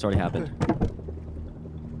MLRS already happened.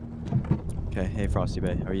 Okay. Hey,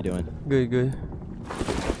 FrostyBae. How are you doing? Good.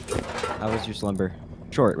 How was your slumber?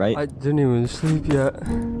 Short, right? I didn't even sleep yet.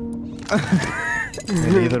 Me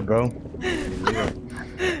neither, bro.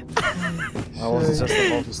 I was just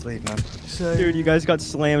about to sleep, man. Dude, you guys got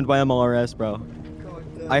slammed by MLRS, bro.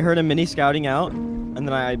 I heard a mini scouting out, and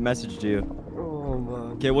then I messaged you. Oh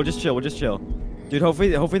man. Okay, we'll just chill. Dude, hopefully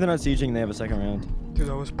they're not sieging and they have a second round. Dude,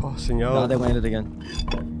 I was passing out. No, they landed again.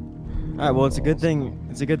 Alright, well, it's a good thing.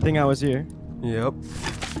 It's a good thing I was here. Yep.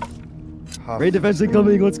 Raid defense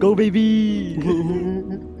incoming. Let's go, baby.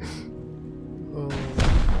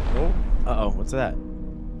 Uh-oh, what's that?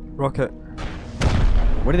 Rocket.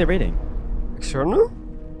 What are they raiding? External?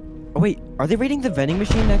 Oh, wait. Are they raiding the vending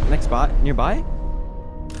machine next spot nearby?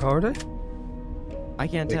 How are they? I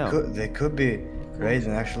can't tell. They could be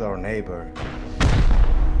raiding actually our neighbor.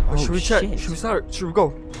 Oh, should we check? shit. Should we start? Should we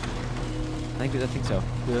go? I think so.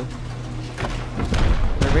 Yeah.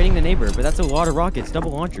 They're raiding the neighbor, but that's a lot of rockets.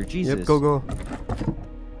 Double launcher. Jesus. Yep, go.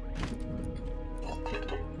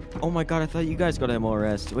 Oh my god, I thought you guys got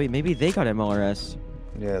MLRS. Wait, maybe they got MLRS.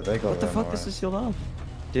 Yeah, they got. What the fuck? This is sealed off.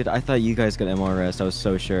 Dude, I thought you guys got MLRS. I was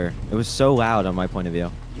so sure. It was so loud on my point of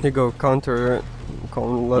view. You go counter it.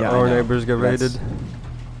 Let Yeah, our I know. neighbors get raided.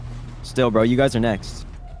 Still, bro, you guys are next.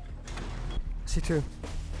 C2.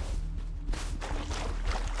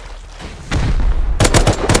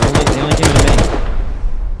 They only came to me.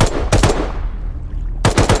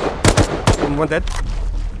 And one dead.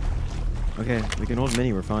 Okay, we can hold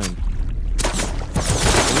mini. We're fine.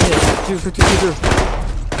 Two.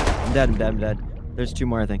 I'm dead. There's two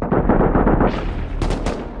more, I think.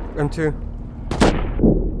 M2.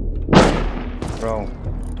 Bro.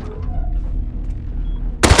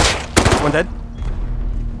 One dead.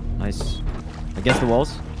 Nice. Against the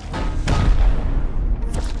walls.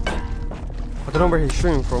 I don't know where he's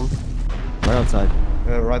shooting from. Right outside.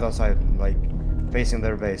 Right outside, like facing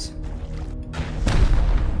their base.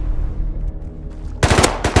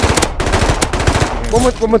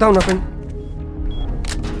 One more down, nothing.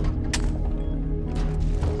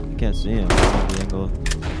 Can't see him. The angle.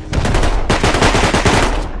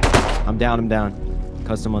 I'm down.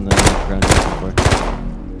 Custom on the ground.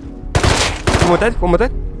 One more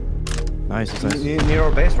dead. Nice. Near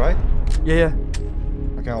our base, right? Yeah.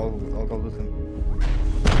 Okay, I'll go with him.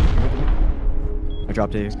 I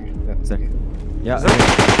dropped A. Yeah. Is there? Yeah.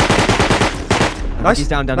 Nice. He's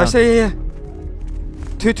down. Nice. Yeah.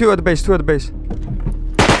 Two at the base.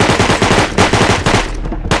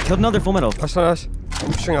 Killed another full metal. That's nice.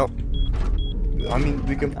 I'm pushing out. I mean,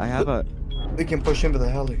 we can. I have a. We can push him with the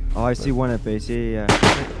heli. Oh, I see one at base. Yeah.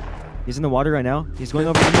 He's in the water right now. He's going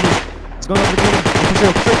over the mini. He's going over the mini.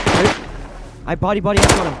 Pushing. I body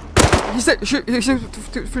headshot him. He's dead. Shoot. He's 3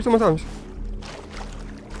 more times.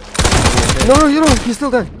 No, you know. He's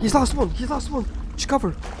still dead. He's last one. Just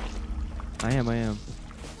cover. I am. Make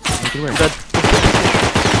it work. Dead.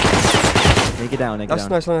 Take it down. That's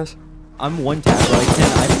nice. I'm one tap, bro. I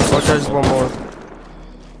can't. Oh, there's one more.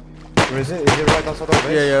 Where is it? Is it right outside our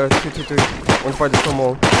base? Yeah. 2. One fight is come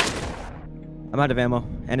all. I'm out of ammo.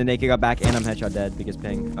 And a naked got back, and I'm headshot dead because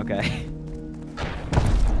ping. Okay.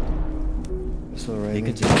 So They right.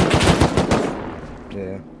 continue.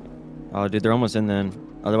 Yeah. Oh, dude, they're almost in then.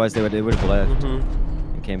 Otherwise, they would have left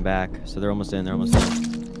and came back. So they're almost in.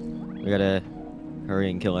 We gotta hurry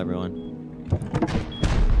and kill everyone.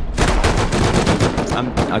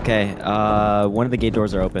 Okay. One of the gate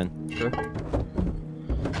doors are open. Sure.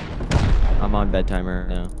 I'm on bed timer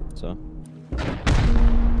now, so.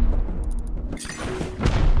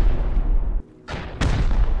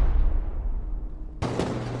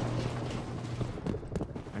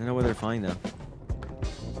 I don't know where they're flying though.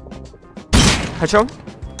 Headshot.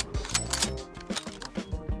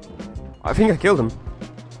 I think I killed him.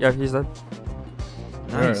 Yeah, he's dead.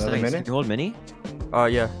 Nice. Another mini? You hold mini?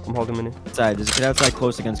 Yeah, I'm holding mini. Outside. There's a kid outside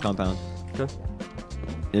close against compound. Okay.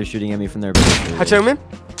 They're shooting at me from their. Headshot him.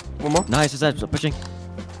 One more. Nice. Is that pushing?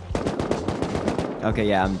 Okay,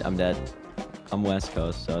 yeah, I'm dead. I'm West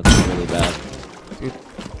Coast, so it's really bad. Dude.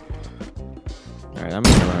 Alright, I'm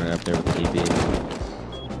gonna run up there with the DB.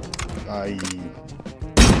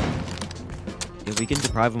 Yeah, we can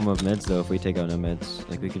deprive them of mids though if we take out no mids.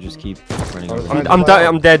 Like we could just keep running over. I'm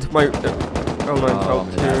dead. My L9 fell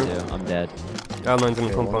I'm too. dead too. I'm dead. L9's in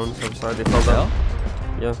the compound. So sorry, they fell down.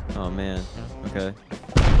 Yeah. Oh man. Okay.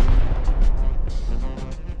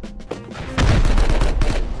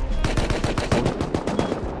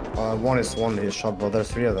 One is one hit shot, but there's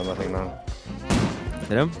 3 of them, I think now.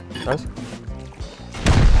 Hit him. Nice.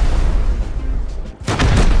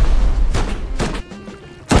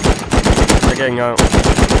 They're getting out.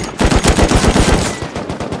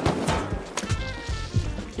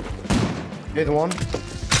 Hit one.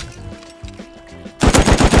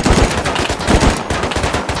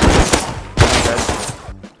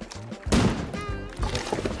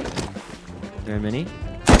 There a mini.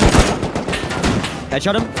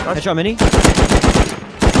 Headshot him. Nice. Headshot mini.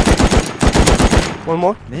 One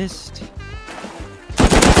more. Missed. I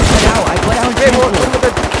bled out.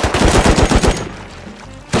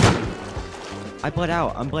 I bled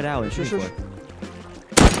out. I'm bled out. Sure.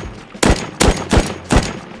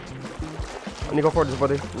 I need to go for this,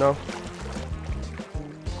 buddy. No.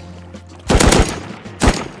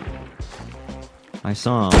 I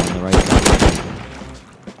saw him on the right side.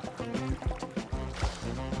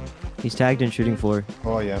 He's tagged in shooting floor.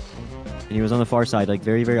 Oh, yeah. And he was on the far side, like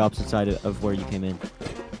very, very opposite side of where you came in.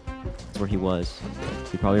 That's where he was.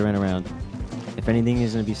 He probably ran around. If anything,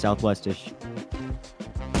 he's gonna be southwestish.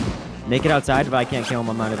 Make it outside, but I can't kill him.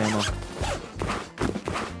 I'm out of ammo.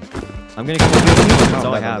 I'm gonna kill him. That's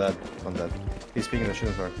all I have. I'm dead. He's speaking the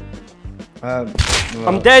shooting floor.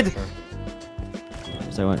 I'm dead.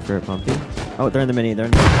 So I went for a pumpy. Oh, they're in the mini. They're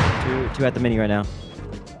in the two at the mini right now.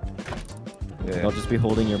 Yeah. They'll just be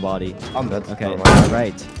holding your body. I'm dead. Okay, Never mind.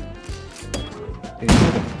 right.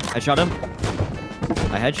 I shot him.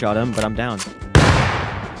 I headshot him, but I'm down.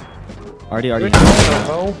 Already.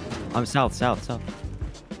 Oh. I'm south.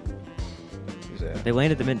 He's there. They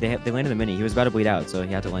landed the they landed the mini. He was about to bleed out, so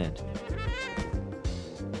he had to land.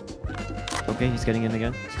 Okay, he's getting in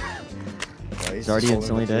again. Yeah, He's already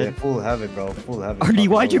instantly dead. Yeah, full heavy, bro. Full heavy. Artie,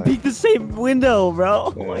 why'd you peek the same window,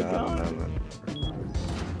 bro? Yeah, Oh my I don't god. know, man.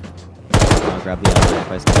 I'll grab the other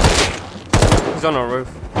if I see. He's on our roof.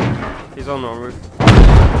 He's on our roof.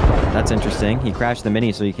 That's interesting. He crashed the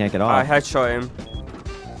mini, so he can't get off. I headshot him.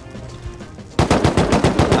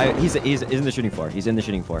 He's in the shooting floor. He's in the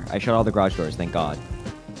shooting floor. I shut all the garage doors. Thank God.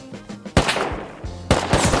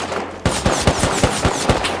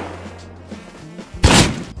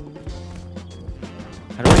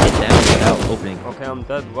 How do I get down without opening? Okay, I'm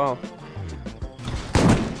dead. Wow.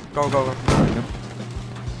 Go.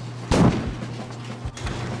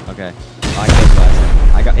 Okay. Oh, I killed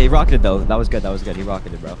West. He rocketed though. That was good. He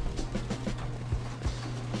rocketed, bro.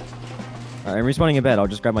 Alright, I'm respawning in bed. I'll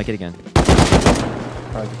just grab my kit again.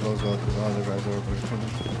 Try to close all the other guys over.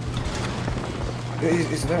 Yeah,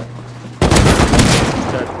 he's there.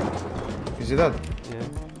 Dead. he dead?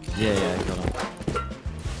 Yeah, I killed him.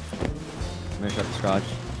 I'm gonna shut this garage.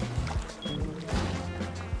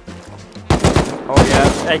 Oh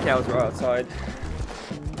yeah, ACALs are outside.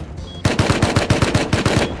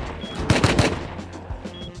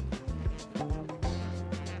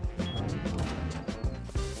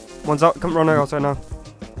 One's out, come running outside now.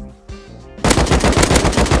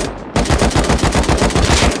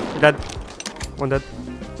 Dead. One dead.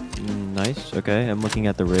 Nice, okay, I'm looking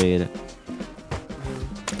at the raid.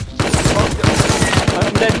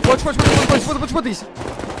 I'm dead. Watch these.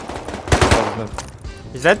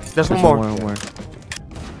 He's dead? There's one more. One more.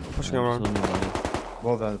 Pushing around.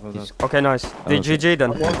 Well done, well done. Okay, nice. The GG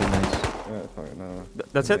then. Okay, nice. Yeah, fuck, no.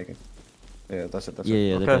 That's it? Yeah, that's it,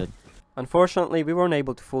 Yeah, they're Okay. dead. Unfortunately, we weren't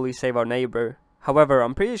able to fully save our neighbor. However,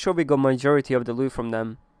 I'm pretty sure we got majority of the loot from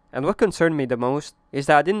them. And what concerned me the most is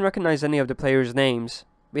that I didn't recognize any of the players' names.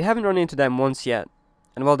 We haven't run into them once yet.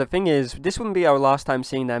 And well, the thing is, this wouldn't be our last time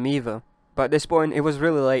seeing them either. But at this point, it was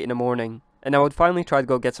really late in the morning, and I would finally try to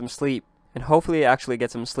go get some sleep, and hopefully actually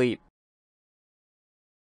get some sleep.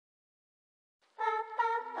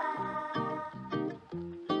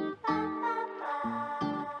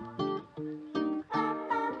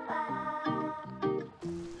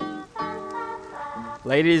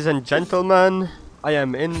 Ladies and gentlemen, I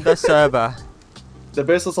am in the server. The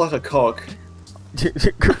base looks like a cock.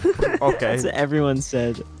 Okay. That's what everyone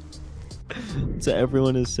said. So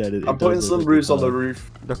everyone has said it. I'm putting some roofs on the roof.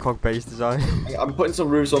 The cock base design. I'm putting some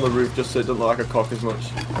roofs on the roof just so it doesn't look like a cock as much.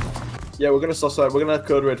 Yeah, we're gonna suss out. We're gonna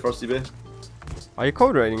code raid FrostyBae. Are you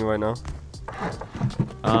code raiding right now?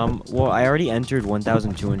 Well, I already entered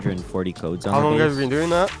 1,240 codes on How the long base. have you been doing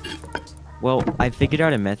that? Well, I figured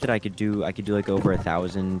out a method I could do like over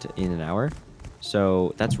 1,000 in an hour,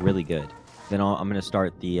 so that's really good. Then I'm gonna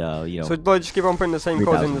start the you know. So do I just keep on putting the same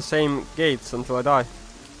codes in the same gates until I die?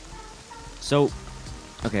 So,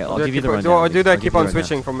 okay, I'll Do I give you keep the on- rundown. do I I'll keep give you on the rundown.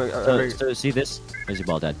 switching from So see this? There's your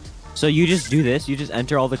ball dead. So you just do this. You just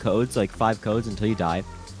enter all the codes, like 5 codes until you die,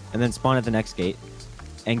 and then spawn at the next gate,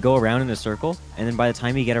 and go around in a circle. And then by the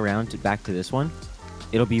time you get around back to this one,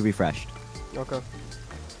 it'll be refreshed. Okay.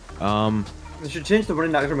 They should change the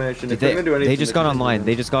running animation. If they're gonna do anything, They just got online.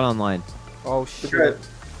 They just got online. Oh shit.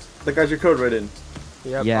 The guys your code raiding.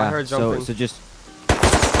 Yep, Yeah. I heard jumping. So just.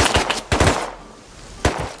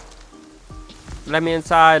 Let me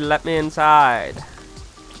inside. Let me inside.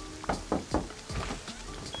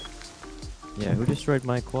 Yeah. Who destroyed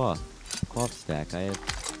my cloth? Cloth stack. I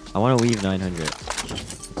want to leave 900.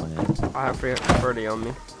 I have 30 on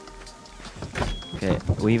me. Okay,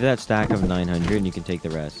 leave that stack of 900 and you can take the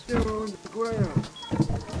rest. We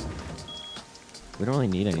don't really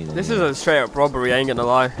need anything. This is a straight up robbery, I ain't gonna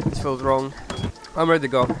lie. This feels wrong. I'm ready to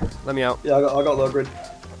go. Let me out. Yeah, I got low grid.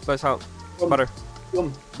 Let's out. Come. Butter.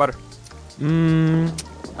 Come. Butter. I'm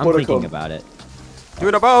Butter thinking come. about it.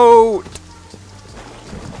 Do the boat!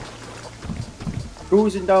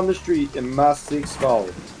 Cruising down the street in Mass 6 Fall.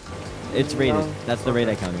 It's rated. That's the raid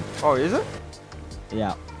I counted. Oh, is it?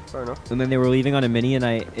 Yeah. Fair enough. And then they were leaving on a mini, and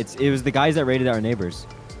it was the guys that raided our neighbors.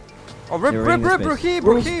 Oh, rip, They were rip, in this rip, base.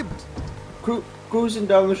 Rahib, Rahib! Cruising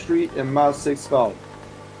down the street in Mass 6 Fall.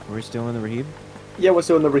 Are we still in the Rahib? Yeah, we're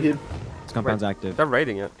still in the Rahib. This compound's active. They're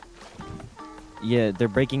raiding it. Yeah, they're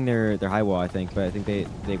breaking their high wall, I think, but I think they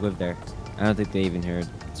live there. I don't think they even heard.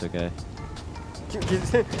 It's okay.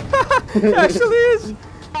 It actually is!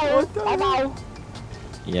 What the hell?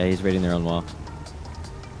 Yeah, he's raiding their own wall.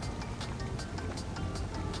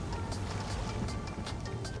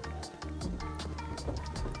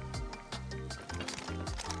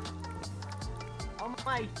 Oh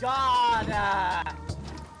my god!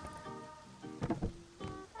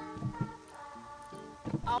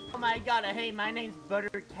 Oh my god, hey, my name's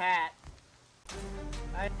ButteredCat.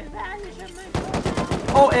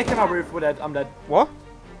 Oh, it came out roof. We're dead. I'm dead. What?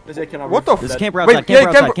 There's a came out What roof. the There's f- a camper Wait, outside, camper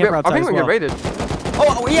outside, camper I outside think as we get well. raided.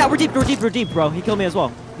 Oh, yeah, we're deep, bro. He killed me as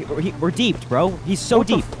well. We're deep, bro. He's so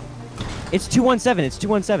deep. It's 217. It's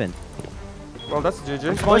 217. Well, that's GG.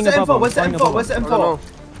 I'm spawning What's the above him, info? What's the spawning info? above What's the him. I don't know. info?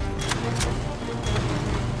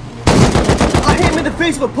 I hit him in the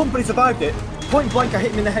face with a pump and he survived it. Point blank, I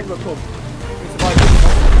hit him in the head with a pump. He survived it.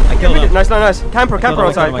 I killed him. Nice, nice, nice. Camper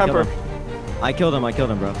outside, camper. I killed him,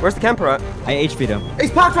 bro. Where's the camper at? I HP'd him.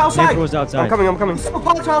 He's parked outside. Camper was outside. I'm coming. He's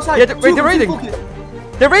parked outside. Yeah, wait, they're raiding.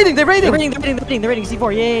 They're raiding! They're raiding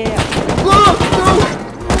C4. Yeah. Go!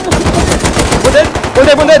 One dead!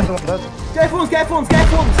 Get phones. Yeah.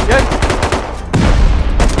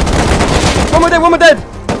 One more dead! I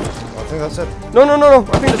think that's it. No.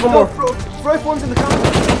 I think there's one more. Throw phones in the camera.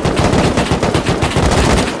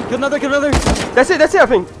 Kill another. That's it, I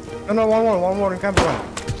think. No, one more in camper one.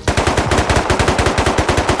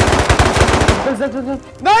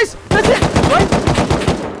 Nice! That's it! Right?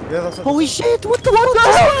 Yeah, that's it. Holy shit! What the hell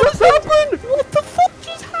just happened? What the fuck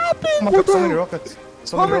just happened? Oh my god, so many rockets.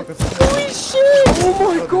 So many rockets. Holy shit! Oh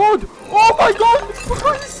my god! Oh my god!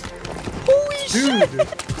 Guys! Holy shit!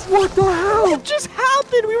 What the hell? What just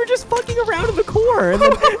happened? We were just fucking around in the core, and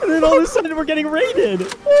then all of a sudden we're getting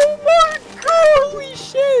raided. Oh my god! Holy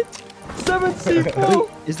shit! 7C4!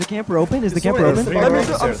 Is the camper open? Is the camper someone open? else-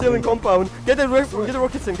 Let me I'm stealing compound. Get the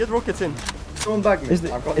rockets in, get the rockets in. Someone bag me. Is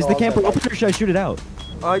the camper open or should I shoot it out?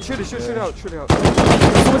 Shoot it out.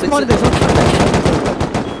 Someone's spotted there, someone's spotted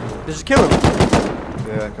there. Just kill him.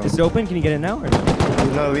 Yeah, come Is it open? Can you get in now or no?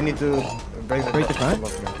 No, we need to break the front?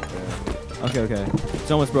 Yeah. Okay.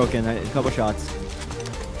 It's almost broken. A couple shots.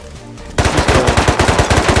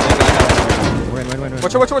 Win.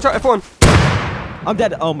 Watch out, F1. I'm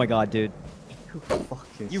dead. Oh my god, dude.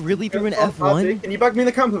 You really threw an F1? Can you bag me in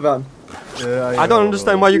the camper van? Yeah, I don't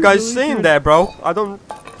understand why you guys saying there, bro. I don't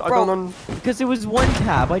Because it was one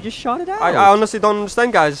tap. I just shot it out. I honestly don't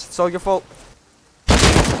understand, guys. It's all your fault.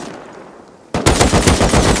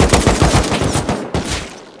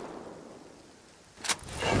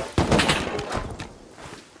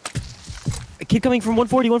 A kid coming from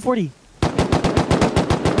 140.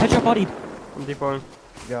 Headshot bodied. I'm deep on.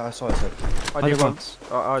 Yeah, I saw it. I do once.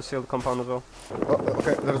 I sealed the compound as well. Oh,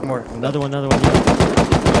 okay, there's more. Another one.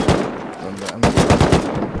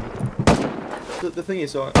 The thing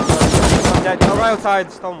is, so I'm dead. No, right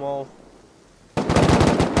outside, stone wall.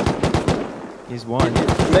 He's one.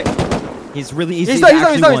 He's really easy. He's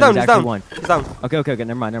down. He's down. Okay.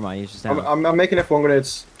 Never mind. He's just down. I'm making F1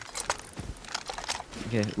 grenades.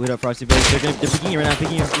 Okay, wait up, FrostyBae. They're picking you right now.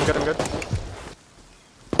 I'm good.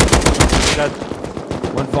 Dead.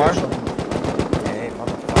 One far. Hey,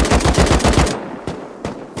 motherfucker.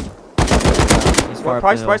 He's far up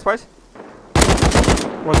Twice. the hill.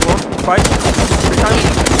 Once more. Twice. 3 times.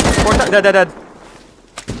 4 times. Dead.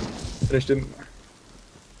 Finished him.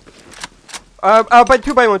 By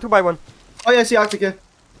 2 by 1. Oh yeah, I see Arctic here.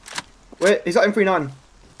 Wait, he's at M39.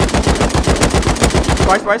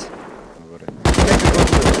 Twice.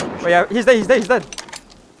 Oh yeah, he's dead.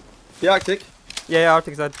 The Arctic. Yeah,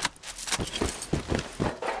 Arctic's dead.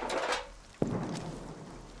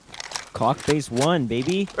 Cock base 1,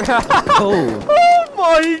 baby. Oh. Oh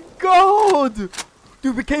my god!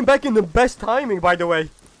 Dude, we came back in the best timing, by the way.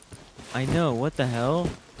 I know, what the hell?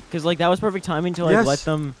 Because, like, that was perfect timing to, like, Yes. let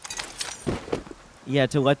them... Yeah,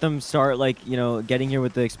 to let them start, like, you know, getting here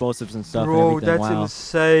with the explosives and stuff. Bro, and everything. that's Wow.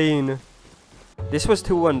 insane. This was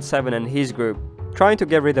 217 and his group, trying to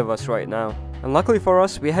get rid of us right now. And luckily for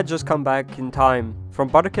us, we had just come back in time from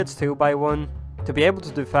ButteredCat's 2x1 to be able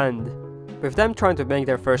to defend. With them trying to make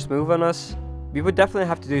their first move on us, we would definitely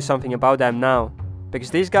have to do something about them now, because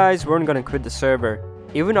these guys weren't gonna quit the server.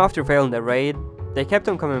 Even after failing the raid, they kept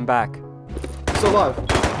on coming back. Still alive.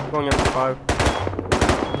 Going up to 5.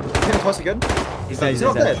 Hit him twice again. He's dead. He's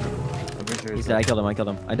not dead. He's dead. I killed him.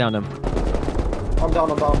 I downed him. I'm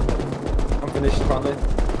down. I'm finished apparently.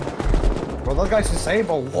 Bro, that guy's insane,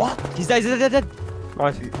 but what? He's dead.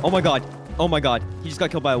 Nice. Oh my god. He just got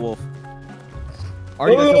killed by a wolf.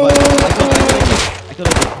 Already got killed by a wolf. I killed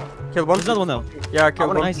him. Killed one. There's another one though. Yeah, I killed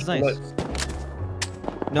one. Nice.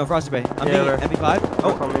 No, FrostyBae. I'm Yeah, being MP5.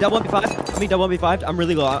 Oh, double MP5. Double MP5. I'm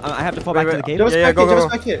really low. I have to fall back to the cave. Go.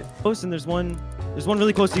 Close And there's one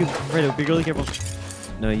really close to you. Freydo, be really careful.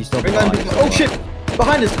 No, you still have to Oh shit!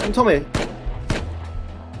 Behind us, Tommy.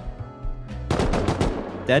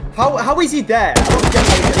 Dead? How is he there? I don't get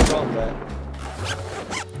how he gets on there.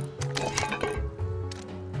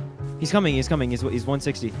 He's coming. He's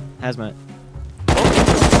 160. Hazmat.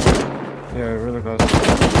 Yeah, really close.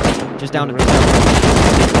 Just down.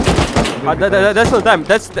 That's not them.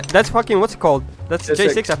 That's fucking what's it called? That's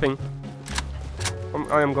J6. J6 I think.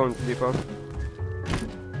 I am going to depot.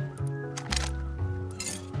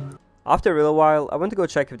 After a little while, I went to go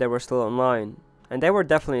check if they were still online, and they were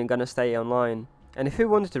definitely gonna stay online. And if we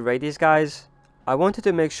wanted to raid these guys, I wanted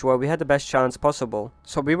to make sure we had the best chance possible.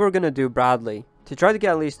 So we were gonna do Bradley to try to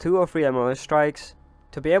get at least 2 or 3 MLS strikes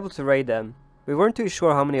to be able to raid them. We weren't too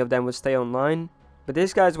sure how many of them would stay online, but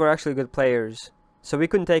these guys were actually good players, so we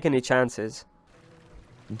couldn't take any chances.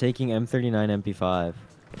 I'm taking M39 MP5.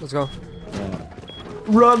 Let's go. Yeah.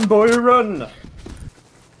 Run, boy, run!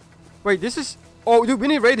 Wait, this is... Oh, dude, we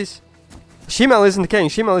need to raid this. Shemale isn't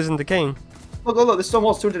decaying. Look, this stone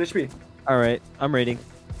wall's 200 HP. Alright, I'm raiding.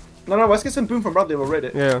 No, let's get some boom from Bradley, we'll raid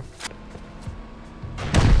it. Yeah.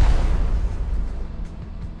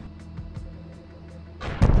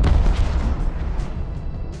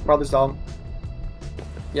 Bradley's down.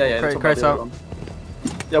 Yeah, Craig's out.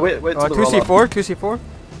 Yeah, wait. 2C4.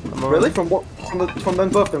 Really? From what? From them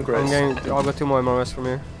both them crates? I'll go 2 more MRS from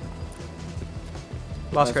here.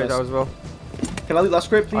 Last crate out as well. Can I loot last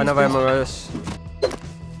crate, please? I never MRS.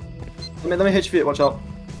 Let me HV it, watch out.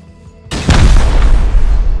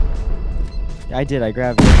 Yeah, I did, I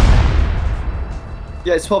grabbed it.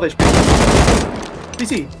 Yeah, it's 12 HP.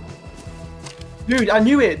 TC. Dude, I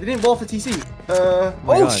knew it. They didn't wall for TC. Oh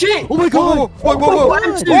God. shit! Oh my god! Whoa!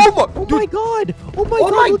 Oh my god! Oh my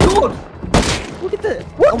Oh my god! Look at the.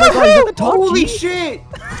 What Oh the my god, is that the top Holy G? shit!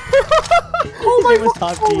 Oh my god!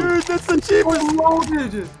 Top G. Dude, that's the cheapest!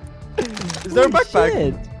 Loaded! Is there a backpack?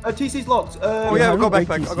 Shit. TC's locked. Oh yeah, I'll go break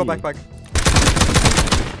backpack. I'll go TC. backpack.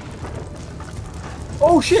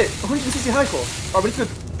 Oh shit! 160 high core. Oh, but it's good.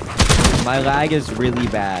 My lag is really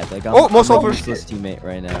bad. Like I'm, Oh, more I'm a sulfur. useless teammate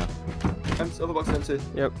right now. Other box empty.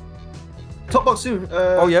 Yep. Top box soon.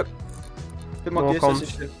 Oh yep. Bit More more gear comms.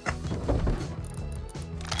 station.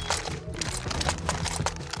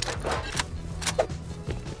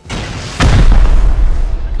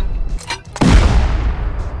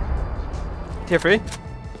 Tier 3.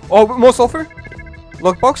 Oh, more sulfur.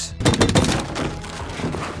 Lockbox.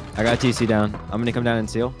 I got TC down. I'm gonna come down and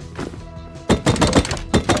seal.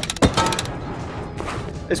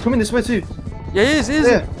 It's coming this way too. Yeah, he is.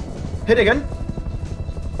 Yeah. Hit it again.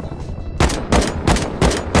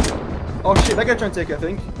 Oh shit, that guy trying to take it, I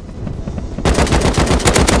think.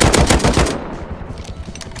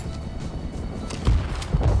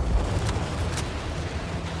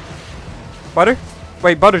 Butter?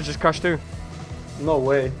 Wait, Butter just crashed too. No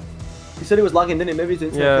way. He said he was lagging, didn't he? Maybe he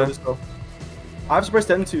didn't kill this though. I've suppressed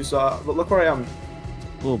M2, so look where I am.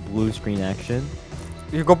 Little blue screen action.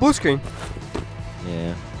 You got blue screen.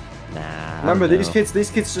 Yeah. Nah. Remember, I don't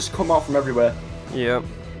these kids just come out from everywhere. Yeah.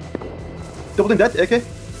 Double dead, okay?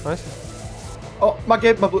 Nice. Oh, my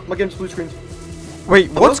game's blue screen. Wait,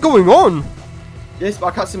 Hello? what's going on? Yes, but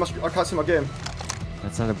I can't see my game.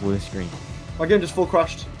 That's not a blue screen. My game just full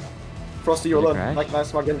crashed. Frosty, you're Did it alone. crash?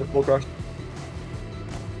 Nice, my game just full crashed.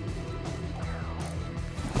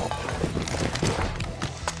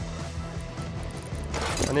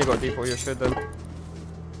 I need to go deep for your shit then.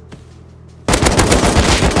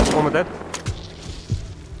 One more dead.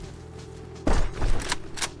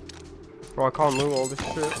 Bro, I can't loot all this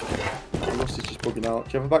shit. Rusty's just bugging out.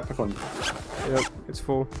 Do you have a backpack on you? Yep, it's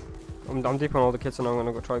full. I'm deep on all the kits and I'm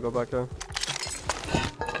gonna go try to go back there.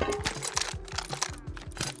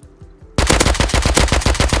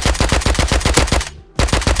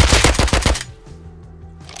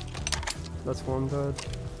 That's one dead.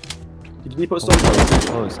 Did you put Oh, stone?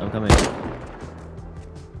 close. I'm coming. I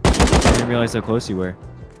didn't realize how close you were.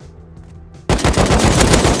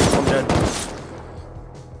 I'm dead.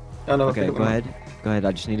 Oh, no, Okay, go ahead. Go ahead.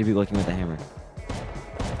 I just need to be looking with the hammer.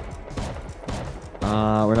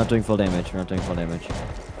 We're not doing full damage. We're not doing full damage.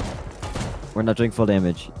 We're not doing full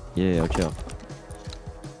damage. Yeah, chill.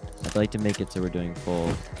 I'd like to make it so we're doing full.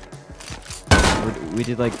 We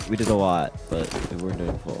did a lot, but we weren't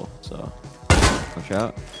doing full, so watch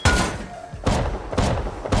out.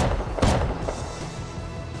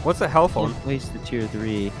 What's the health on? Place the tier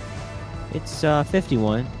 3. It's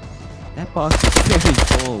 51. That box is very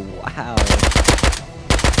full. Wow.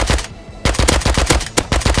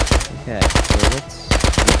 Okay, so let's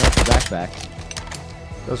out the backpack.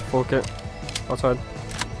 There's a full kit. Outside.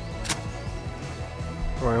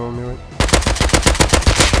 Right on me, wait.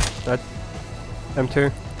 Dead. M2.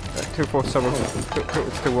 247.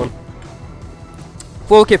 It's 2-1.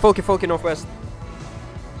 Full kit, northwest.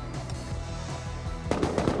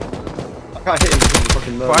 I can't hit him because he's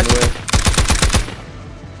fucking low in the way.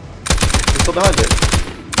 He's still behind it.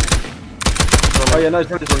 Oh yeah, no, he's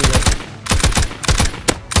running there.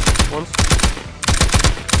 Once.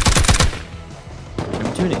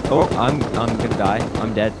 I'm tuning. Oh, I'm gonna die.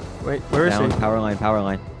 I'm dead. Wait, where is Down. he? Power line.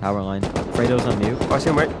 Freydo's on mute. Oh, I see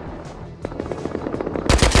him, wait.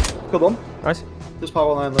 Good one. Nice. There's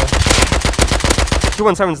power line there.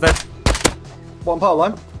 217's dead. One power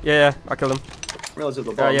line. Yeah, I killed him. I realised it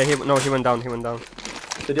was the Yeah, he went down.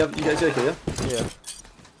 Did you get AK, yeah? Yeah.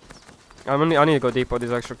 I need to go deep with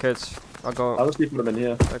these extra kits. I'll go I'll just keep them in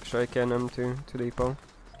here. extra AK and M2 to depot.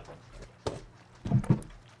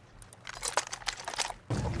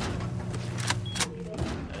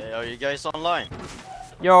 Hey, are you guys online?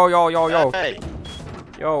 Yo. Hey,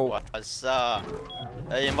 Yo. what's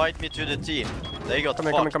hey, invite me to the team. They got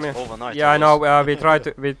Come here. overnight. Yeah, I know. We tried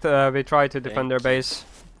to defend their base.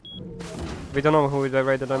 We don't know who they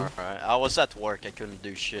raided them. Alright, I was at work. I couldn't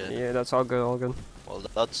do shit. Yeah, that's all good. Well,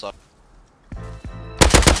 that sucks.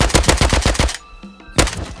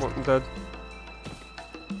 One dead.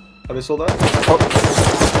 Are they still there? Oh.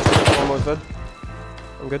 Almost dead.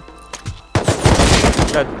 I'm good.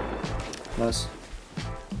 Dead. Nice.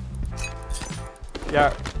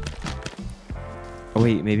 Yeah. Oh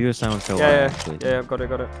wait, maybe it was silent so Yeah, actually. yeah, got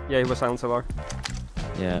it. Yeah, he was silent so far.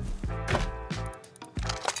 Yeah.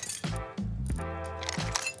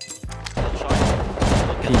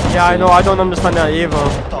 Yeah, I know, I don't understand that either.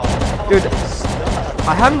 Dude,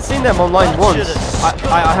 I haven't seen them online once.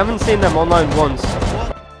 I haven't seen them online once.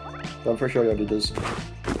 I'm pretty sure he already does.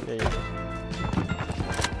 Yeah.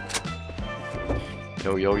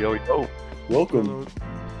 Yo, yo, yo, yo. Welcome.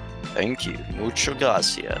 Thank you. Mucho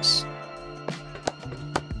gracias.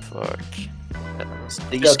 Fuck.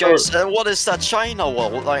 These guys, what is that China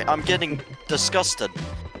wall? Like, I'm getting disgusted.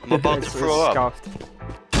 I'm about to throw up.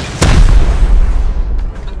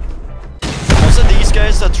 Wasn't these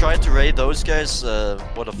guys that tried to raid those guys?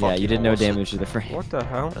 What the fuck? Yeah, you did no damage to the frame. What the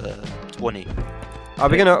hell? 20. By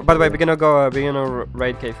the way, we're gonna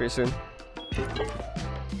raid K3 soon.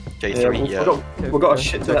 K3, yeah. We've got a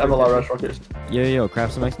shit ton of MLRS rockets. Yo,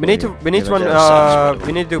 craft some extra. We need to run.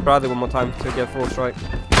 We need to do Bradley one more time to get full strike.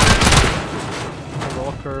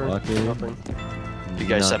 Walker. Nothing. You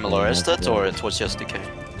guys MLRS'd it, or it was just DK?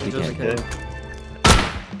 Okay.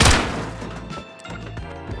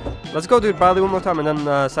 Let's go do Bradley one more time and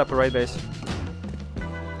then set up a raid base.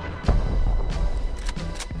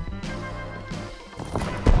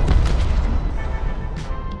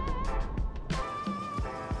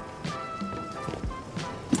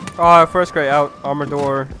 First grade out. Armor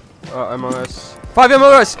door. MOS. 5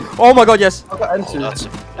 MOS! Oh my god, yes! I got M2.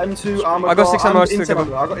 M2 armor. I got 6 MOS to give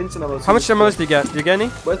I got instant MOS. How much MOS do you get? Do you get any?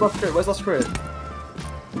 Where's last crate? Where's last crate?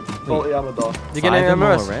 Faulty armor door. Do you get any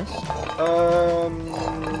MOS? No.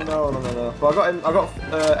 But I got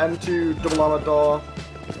M2 double armor door.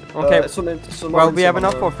 Okay. Well, we have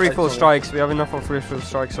enough for 3 full strikes. So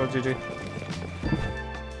GG.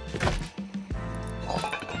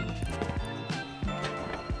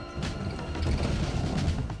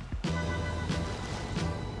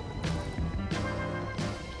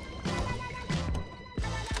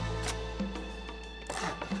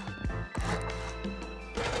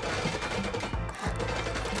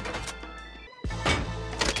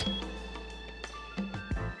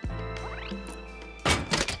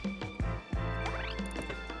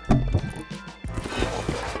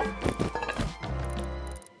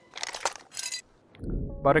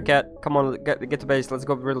 ButteredCat, come on, get to base. Let's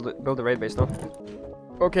go build a raid base now.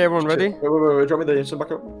 Okay, everyone ready? Wait, drop me the instant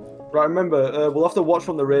back up. Right, remember, we'll have to watch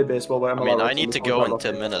from the raid base while we're MLR. I mean, I need to go in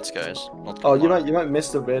 10 minutes, guys. Oh, you might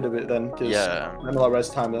miss the raid a bit then, because MLR res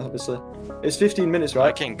time, obviously. It's 15 minutes, right?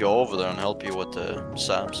 I can go over there and help you with the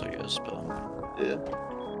SAMs, I guess, but... Yeah.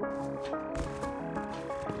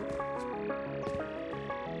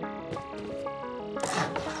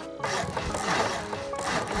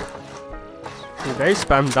 Dude, they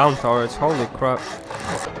spam down turrets, holy crap.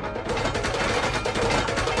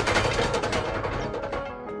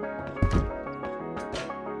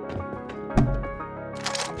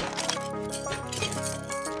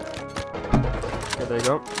 Okay, there you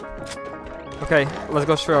go. Okay, let's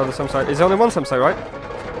go straight on the SAM side. Is there only one SAM side, right?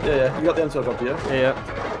 Yeah, you got the M2 up here. Yeah.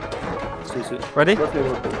 Sweet. Ready? Wait.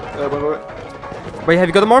 Wait, have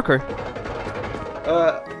you got a marker?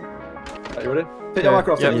 Are you ready? Take your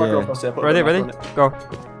marker off, take your marker off. Ready? Go.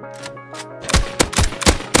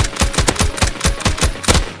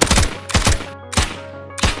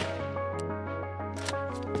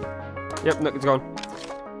 Yep, no, it's gone.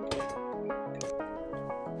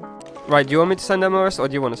 Right, do you want me to send MOS or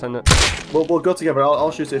do you want to send it? We'll go together.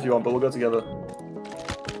 I'll shoot it if you want, but we'll go together.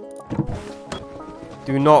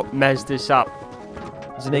 Do not mess this up.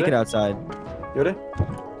 He's naked outside. You ready?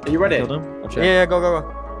 Are you ready? Killed him? I'll check. Yeah,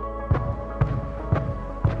 go.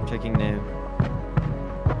 I'm checking now.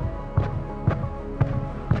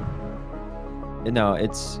 No,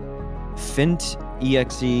 it's Fint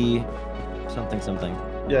EXE something.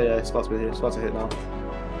 Yeah, it's about to be here. It's about to hit now.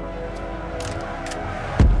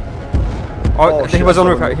 Oh, he was on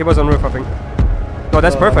roof. He was on roof, I think. No,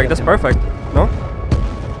 that's perfect. That's perfect. No?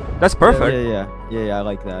 That's perfect. Yeah, I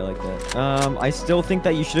like that. I still think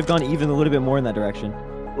that you should have gone even a little bit more in that direction.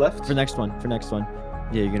 Left? For next one.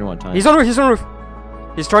 Yeah, you're gonna want time. He's on roof.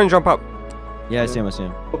 He's trying to jump up. Yeah, I see him.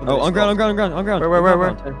 Oh, on ground. Where?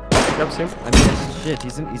 Yep, see him. I mean, shit,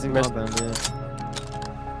 he's in compound, yeah.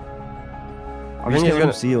 I think he's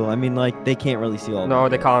gonna seal. I mean, like, they can't really seal all. No,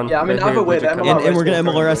 they can't. Yeah, I mean, either way, and we're gonna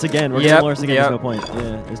MLRS again. There's no point.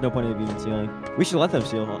 Yeah, there's no point of even sealing. We should let them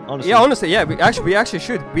seal, honestly. Yeah, honestly, yeah. We actually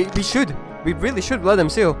should. We should. We really should let them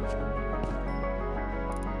seal.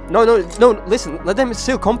 No. Listen, let them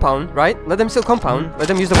seal compound, right? Let them seal compound. Let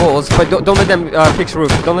them use the walls, but don't let them fix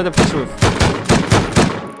roof. Don't let them fix roof.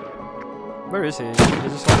 Where is he? He's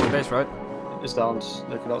just holding the base, right? He's down, just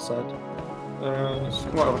looking outside.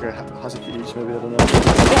 Might have like a hazard kit each, maybe, I don't know.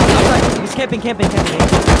 Outside. He's camping.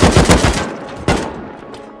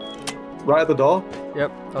 Right at the door.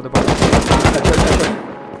 Yep, other bottom.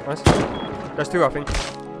 Headshot. Nice. There's two, I think.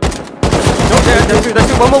 No, there's two.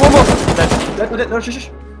 One more. Dead. No, shush.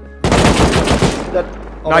 Dead.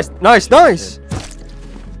 Oh, Nice.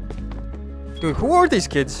 Dude, who are these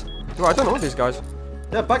kids? Dude, I don't know these guys.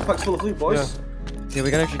 Yeah, backpack's full of loot, boys. Yeah,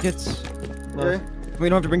 we got extra kits. Yeah. We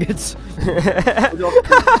don't have to bring kits. You just have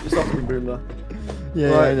to bring boom there. Yeah,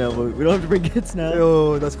 Right. I know, but we don't have to bring kits now.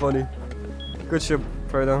 Oh, that's funny. Good ship,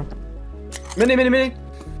 Freydo. Mini.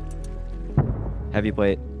 Heavy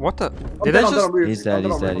plate. What the? I'm Did dead, I I'm just? dead, He's dead.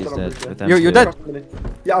 With them You're too. dead?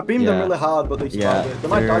 Yeah, I beamed them Yeah. really hard, but they survived it. They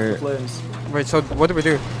might die from flames. Wait, so what do we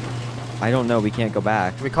do? I don't know. We can't go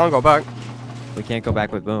back. We can't go back. We can't go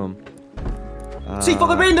back with boom. See, for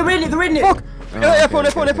they're in it! Fuck! Oh,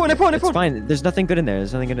 F1. It's fine. There's nothing good in there.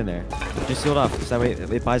 Just seal it off. So that way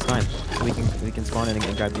it buys time. So we can spawn in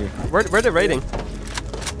and grab gear. Where are they raiding?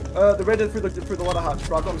 They raided through the water hatch,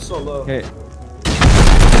 but I got them so low. Okay.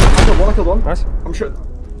 I killed one. Nice. I'm sure.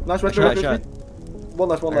 Nice, red. Shot. One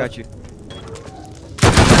left. I got you.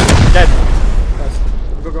 Dead. Nice.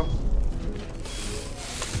 Go.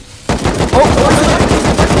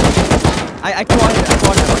 I quad it.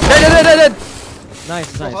 Dead.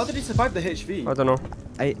 Nice. How did he survive the HV? I don't know.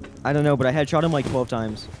 I don't know, but I had shot him like 12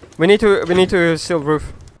 times. We need to seal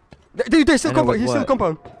roof. Dude, they're still I know, compound. with He's still what?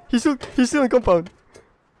 compound. He's still in compound.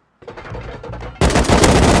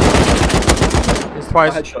 He's I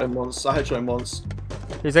twice. headshot him once.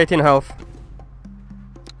 He's 18 health.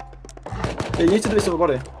 Yeah, you need to do this to the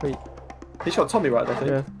body. Wait. He shot Tommy right, I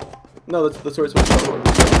think. Yeah. No, the turret's one shot.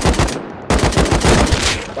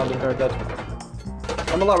 Dead.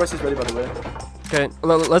 I'm a lot of rest is ready, by the way. Okay,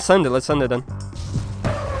 let's send it then.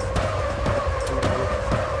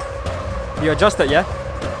 You adjust it, yeah?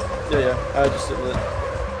 Yeah. I just did it.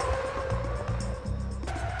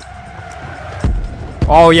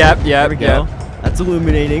 Oh, yeah. There we go. That's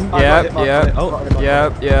illuminating. Yep.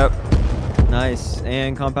 Nice.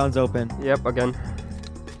 And compound's open. Yep, again.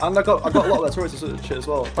 And I got a lot of that turrets and shit as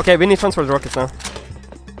well. Okay, we need to transfer the rockets now.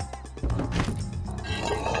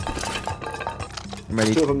 I'm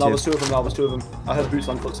ready. There's two of them. I heard boots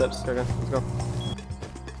on footsteps. Okay, let's go.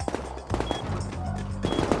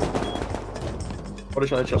 Body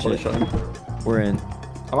shot. We're in.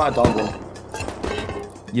 I might have downed one.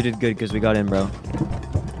 You did good because we got in, bro. I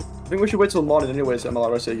think we should wait till morning anyways, and I'll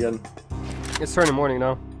rest it again. It's turning morning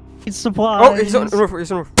now. It's supplies. Oh, he's on the roof.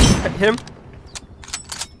 Hit him.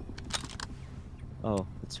 Oh,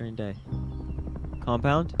 it's turning day.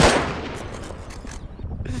 Compound.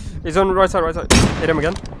 He's on the right side. Hit him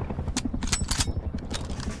again.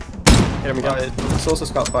 Right, it's also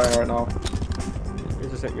scout firing right now. He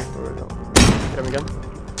just hit me. Hit him again.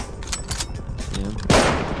 Yeah.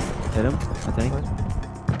 Hit him, I think.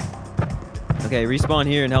 Okay, respawn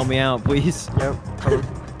here and help me out, please. Yep, coming.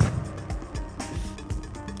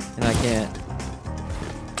 And I can't.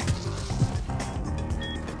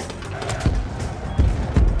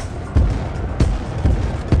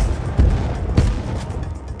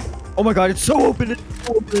 Oh my god, it's so open!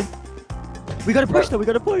 We gotta push though, we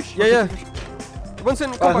gotta push! Yeah. One's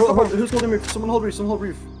in compound. Who's holding roof? Someone hold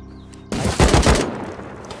roof.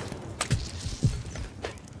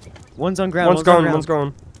 One's on ground, One's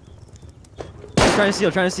gone. He's trying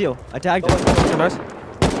to seal. I tagged him. Okay, nice.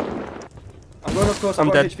 I'm going up close, I'm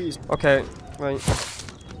I've got dead. HVs. Okay, right.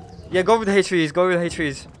 Yeah, go with the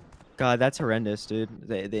HVs. God, that's horrendous, dude.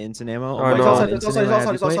 The instant ammo. I my know. God, He's instant ammo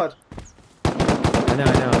heavy plate. outside. I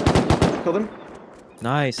know. Killed him.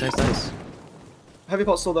 Nice. Heavy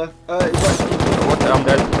pot's still there. He's right. What the? I'm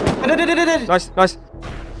dead. Dead. Nice.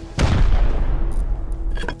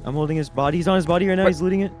 I'm holding his body. He's on his body right now. Wait. He's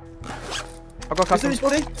looting it. I got Is it his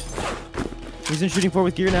custom. body? He's in shooting forward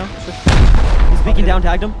with gear now. He's peeking down.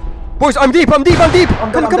 Tagged him. Boys, I'm deep. Come. I'm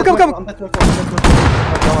dead to a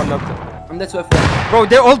I'm dead to a four.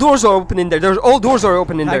 Bro, all doors are open in there. All doors are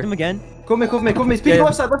open in Tagged there. him again. Cover me. Speed Yeah.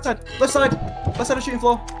 left side of shooting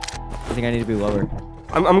floor. I think I need to be lower.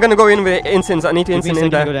 I'm gonna go in with incense. I need to Give me a incense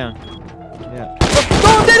in second to there. go down. Yeah. No,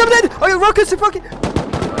 I'm dead. I got rockets. Fucking.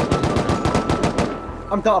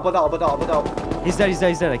 I'm down. He's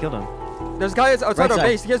dead. I killed him. There's guys outside Right our side.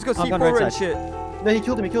 base. He has got Compound C4 right and side. shit. No, he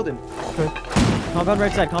killed him. Compound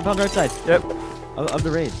right side. Yep. Of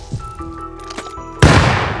the raid.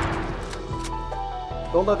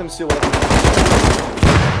 Don't let them seal it.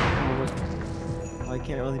 I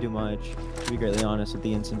can't really do much. To be greatly honest with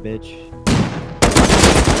the instant bitch.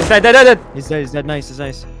 He's dead. He's dead. Nice, he's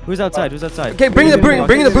nice. Who's outside? Who's outside? Okay, bring the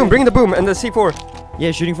boom, and the C4.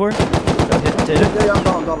 Yeah, shooting for. Yeah,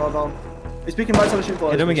 I'm down. He's peeking right side of the shooting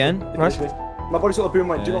floor. Hit him again. Nice. My body's got a boom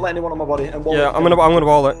weight. Do not let anyone on my body. And wall Yeah, it. I'm gonna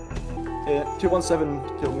wall it. Yeah, 217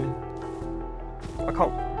 killed me. I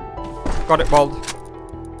can't. Got it walled.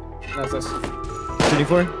 Nice. Shooting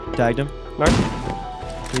for. Tagged him. Nice.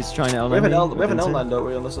 He's trying to L9 We have an me. L9, don't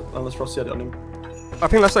we? Unless Frosty had it on him. I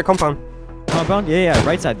think that's the compound. Compound? Yeah.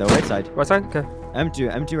 Right side though. Right side. Right side? Okay.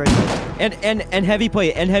 M2 right side. And heavy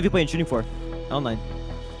play and shooting for. L9.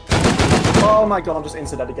 Oh my god, I'm just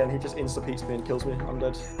insta dead again. He just insta peeks me and kills me. I'm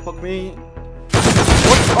dead. Fuck me.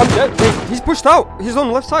 What? I'm dead. Wait, he's pushed out. He's on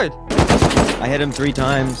the left side. I hit him 3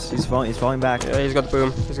 times. He's falling back. Yeah, he's got the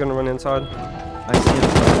boom. He's gonna run inside. I see him.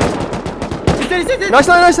 He's dead. Nice.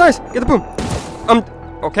 Get the boom.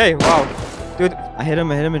 Okay, wow. Dude. I hit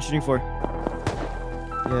him and shooting for.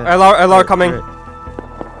 Yeah. LR coming. Right.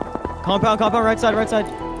 Compound, right side.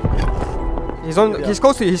 He's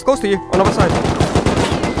close to you. On the other side.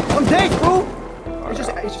 I'm dead, bro. He's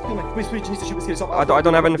just killing me. Please, you need to shoot this kid. I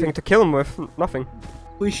don't have anything to kill him with. Nothing.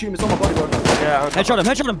 Please shoot him. It's on my body, bro. Yeah. Headshot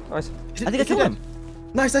him. Nice. I think I killed him.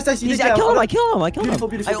 Nice. I killed him.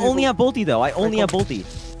 Beautiful. I only have bolty though. I only have bolty.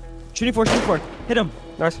 Shooting for. Hit him.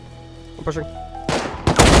 Nice. I'm pushing.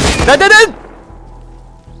 Dead.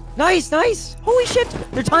 Nice. Holy shit.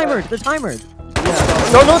 They're timered. No,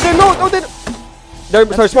 they're not.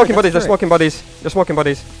 They're smoking bodies. They're smoking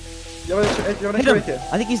bodies. You have a Hit him.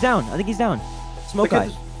 I think he's down. Smoke guy.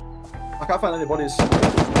 I can't find any bodies.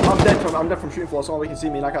 I'm dead from shooting floor. Someone can see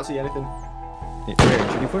me and I can't see anything. Where?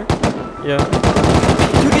 Shooting for? Yeah.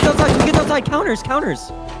 Two kids outside. Counters.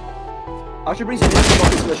 I should bring some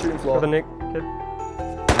bodies to the shooting floor. For the Nick kid.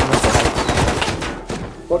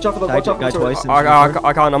 Watch out for the twice.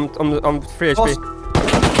 I can't. I'm 3 HP.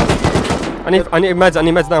 I need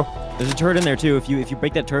meds now. There's a turret in there too. If you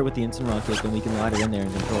break that turret with the instant rocket, then we can ride it in there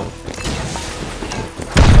and control it.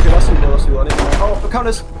 Okay, let's do it. Oh,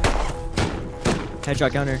 counters.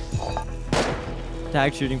 Headshot counter.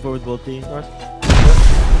 Tag shooting forward both teams. Nice.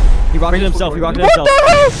 He rocketed himself. What the hell?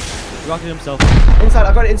 Inside.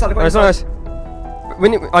 I got it inside. Nice.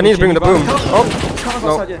 I need to bring the boom. Oh.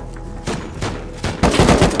 Outside, yeah.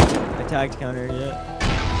 I tagged counter. Yeah.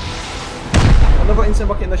 Another instant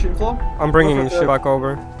rocket in the shooting floor. I'm bringing shit back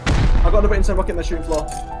over. I got another instant rocket in the shooting floor.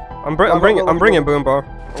 I'm bringing boom, bro.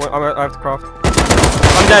 I have to craft.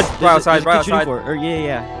 I'm dead. Right outside.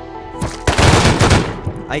 Yeah.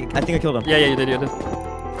 I think I killed him. Yeah, you did.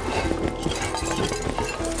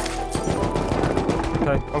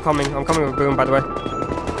 Okay, I'm coming with boom, by the way.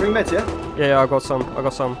 Bring meds, yeah? Yeah, I got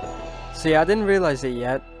some. See, I didn't realize it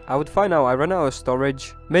yet. I would find out I ran out of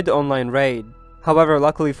storage mid-online raid. However,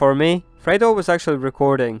 luckily for me, Freydo was actually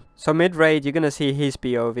recording. So mid-raid, you're gonna see his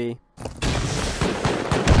POV.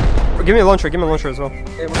 Give me a launcher as well.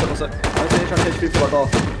 Hey, what's up? I'm trying to catch people like off.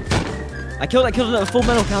 I killed a full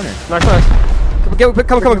metal counter. Nice.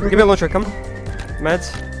 Come, give me a launcher, come.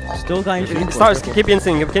 Meds. Still dying shooting. Keep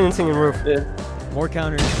instinct in roof. Yeah. More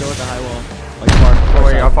counters, go at the high wall. Like far. Oh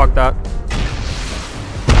wait, I fucked that.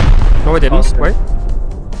 No, I didn't. Awesome. Wait.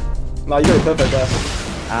 No, you got it perfect there.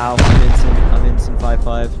 Ow, I'm in some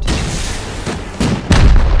 5-5.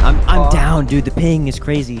 I'm down, dude. The ping is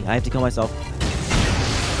crazy. I have to kill myself.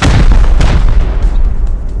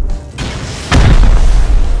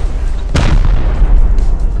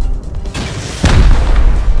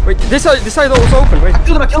 Wait, this side was open. Wait. I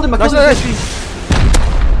killed him. Nice.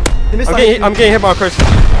 I'm getting hit by a curse.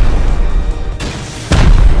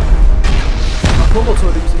 I crumbled to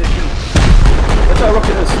it using HP. That's how a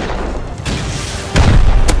rocket is.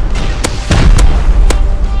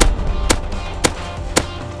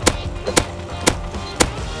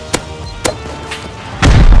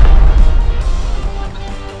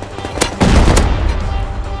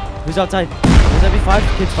 Who's outside? There's every 5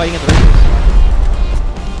 kids fighting at the radius.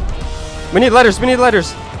 We need ladders.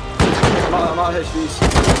 I'm out of HVs.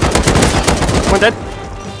 One dead.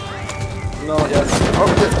 No, yeah.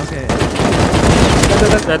 Okay.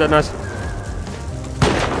 Dead, nice.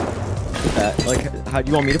 Like, how do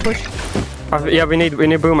you want me to push? Yeah, we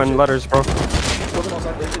need boom and ladders, bro.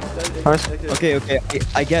 Nice. Okay.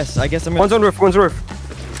 I guess I'm gonna. One's on roof.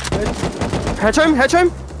 Hedge him.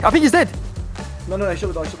 I think he's dead. No, I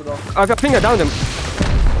should have died. I think I downed him. He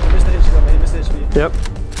missed the HP. Yep.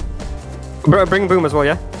 Bring boom as well,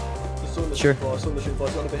 yeah? Sure. He's got a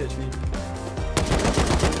bit HP.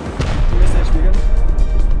 He missed the HP again.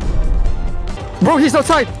 Bro, he's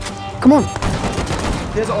outside. Come on.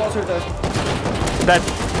 He has an auto turret there. Dead.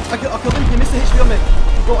 I killed him. He missed the HP on me.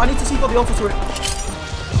 Bro, I need to see for the auto turret.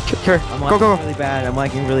 Here, I'm go, lagging go, go. really bad. I'm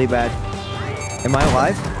lagging really bad. Am I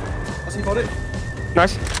alive? I see got it.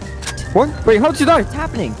 Nice. What? Wait, how did you die? What's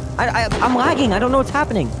happening? I'm lagging. I don't know what's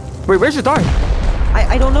happening. Wait, where'd you die?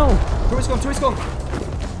 I don't know. Two is gone.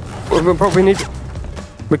 Bro, we need...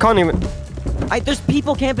 We can't even... There's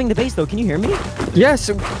people camping the base though. Can you hear me? Yes.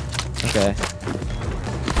 Okay.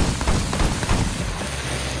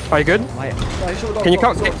 Are you good? Can you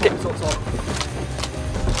count?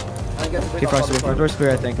 Okay, Frosty, the door's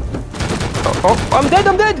clear, I think. Oh, I'm dead.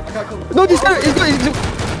 No, he's there. He's good.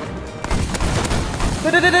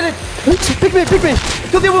 Dead. Pick me.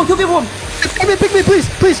 Kill the other one. Pick me, please.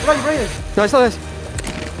 Right. Nice.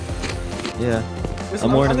 Yeah. I'm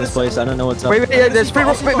more in this place. I don't know what's up. Wait, there's free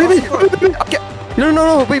room. Wait. Okay.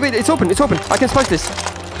 No. Wait. It's open. I can splice this.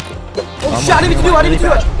 Oh shit! I didn't mean to do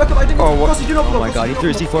it. Back up. I didn't. Oh, what? Frosty, do not Oh blow. my god, he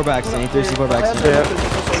threw C4 backs. Yeah.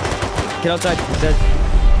 Get outside. He's dead.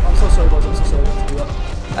 I'm so sorry, boys. I'm so sorry. Don't do that.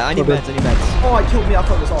 I need meds. Oh, I killed me. I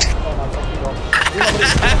turned this off. Oh man, fuck me.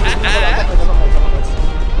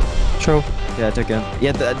 True. Yeah, I took him.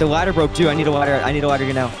 Yeah, the ladder broke too. I need a ladder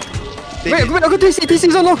again now. Wait, I got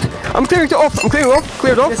DC's unlocked. I'm clearing it off. Cleared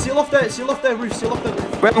off. Yeah, seal off there, roof.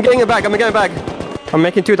 Wait, I'm getting it back. I'm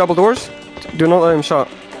making 2 double doors. Do not let him shot.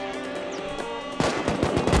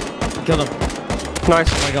 Killed him. Nice.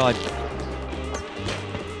 Oh my god.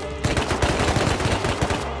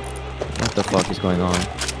 What the fuck is going on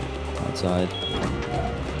outside?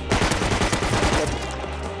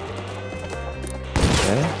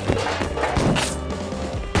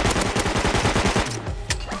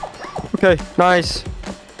 Okay, nice.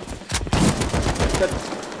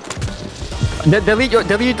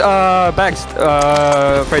 Delete bags,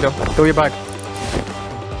 Freydo. Delete bag.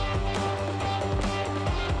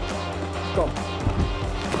 Go.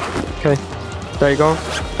 Okay, there you go.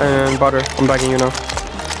 And butter, I'm bagging you now.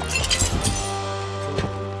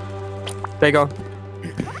 There you go.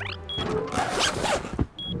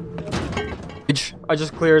 I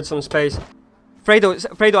just cleared some space.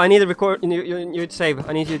 Freydo, I need to record. You to save.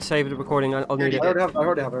 I need you to save the recording. I'll need it. I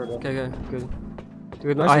already have. Okay, good.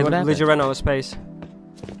 Dude, Actually, I what literally ran out of space.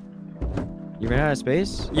 You ran out of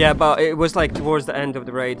space? Yeah, but it was like towards the end of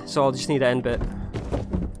the raid, so I'll just need the end bit.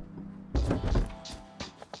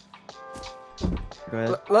 Go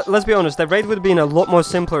ahead. Let's be honest, the raid would have been a lot more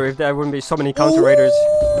simpler if there wouldn't be so many counter raiders.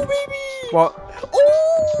 What?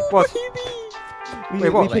 What? We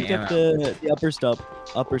picked up the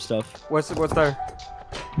upper stuff. What's there?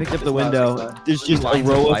 Picked up the window. There's just a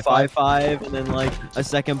row of 5.5 and then like a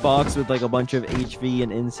second box with like a bunch of HV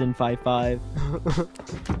and Ensign 5.5.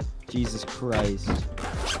 Jesus Christ.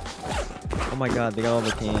 Oh my god, they got all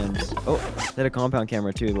the cams. Oh, they had a compound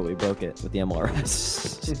camera too, but we broke it with the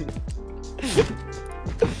MLRS.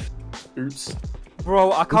 Oops.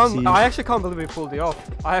 Bro, I Oopsies. actually can't believe we pulled it off.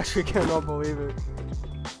 I actually cannot believe it.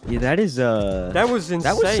 Yeah, that is That was insane.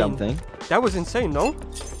 That was something. That was insane, no?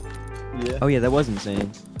 Yeah. Oh yeah, that was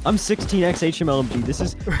insane. I'm 16x HMLMG. This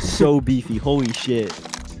is so beefy. Holy shit.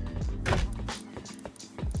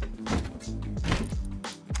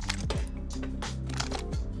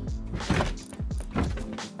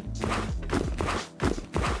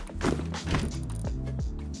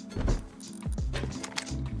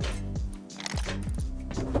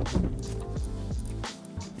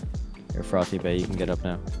 Here, FrostyBae, you can get up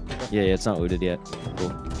now. Yeah, it's not looted yet.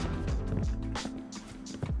 Cool.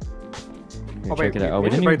 Here, check it out. Oh, we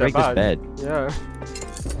didn't even break this bed. Yeah.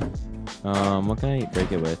 What can I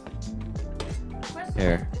break it with?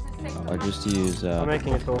 Here. I'll just use, I'm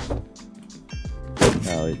making it cool.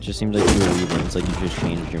 Oh, it just seems like you were leaving. It's like you just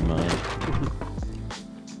changed your mind.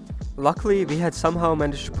 Luckily, we had somehow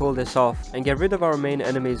managed to pull this off and get rid of our main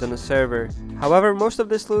enemies on the server. However, most of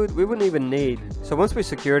this loot we wouldn't even need. So once we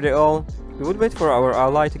secured it all, we would wait for our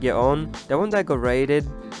ally to get on, the one that got raided,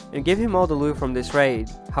 and give him all the loot from this raid.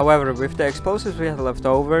 However, with the explosives we had left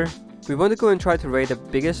over, we want to go and try to raid the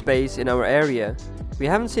biggest base in our area. We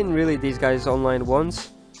haven't seen really these guys online once,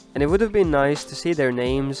 and it would have been nice to see their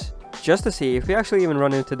names, just to see if we actually even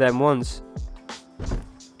run into them once.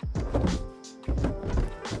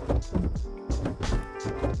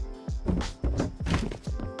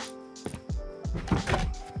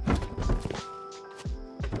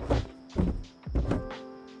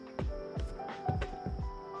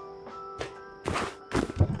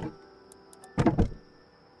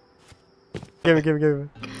 Give me. I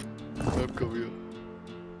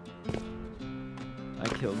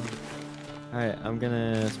killed him. Alright, I'm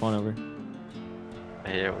gonna spawn over.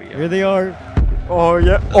 Here we go. Here they are. Oh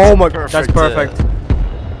yeah. Oh my god, that's perfect.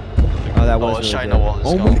 Oh, that was Oh, really China good. wall is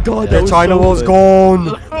Oh gone. my god, The that was China so wall's good. gone.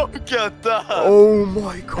 Look at that! Oh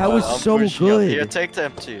my god. That was I'm so pushing up. good. Here, take the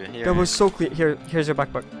M2. Here. That was so clean. Here's your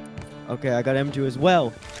backpack. Okay, I got M2 as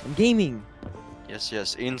well. I'm gaming. Yes,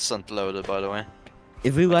 yes. Instant loaded, by the way.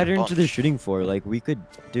 If we let her into the bunch. shooting floor, like we could,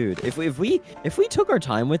 dude. If we took our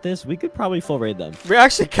time with this, we could probably full raid them. We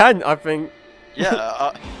actually can, I think.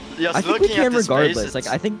 Yeah, just I think looking we can at this regardless. base, Like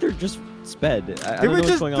it's- I think they're just sped. I Did don't we know what's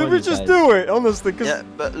just going on did with we these just guys. do it? Honestly, cause Yeah,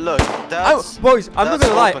 but look, that's... boys, I'm not that's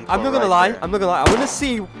gonna lie. open I'm not core gonna right lie. there. I'm not gonna lie. I wanna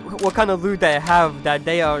see what kind of loot they have that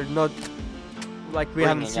they are not like we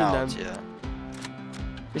haven't bringing seen out, them. Yeah.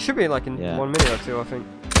 It should be like in Yeah. 1 minute or two, I think.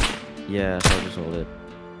 Yeah, so I just hold it.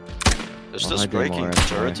 Is I'll this hide them breaking more, the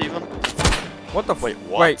actually. turret even? What the? Wait,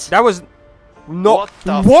 what? Wait, that was not.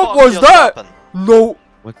 the What fuck was just that? happened? No,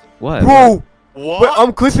 What? What? bro. What? Wait,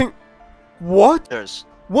 I'm clipping. What? There's...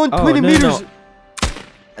 120 no, meters. no.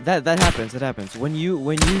 That happens. That happens. When you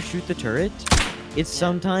shoot the turret, it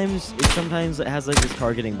sometimes has like this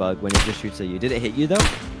targeting bug when it just shoots at you. Did it hit you though?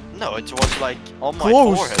 No, it was like on my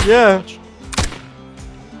Close, forehead. yeah. pretty much.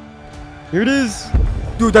 Here it is.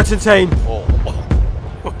 Dude, that's insane. Oh.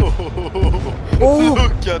 Oh.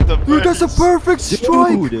 Look at the Dude, that's a base. perfect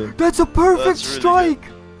strike. Dude. That's a perfect That's really strike.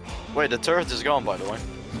 Wait, the turret is gone, by the way.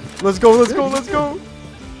 Let's go. Let's go. Let's go.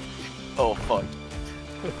 Oh, fuck.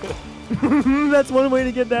 That's one way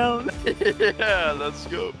to get down. Yeah, let's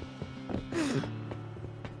go.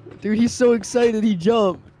 Dude, he's so excited. He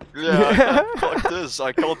jumped. Yeah, fuck this.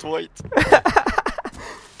 I can't wait.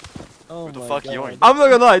 Oh Who the my fuck God. you in? I'm not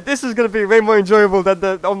gonna lie. This is gonna be way more enjoyable than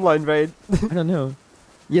the online raid. I don't know.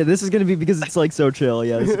 Yeah, this is gonna be because it's like so chill.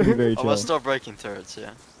 Yeah, this is gonna be very I chill. must start breaking turrets,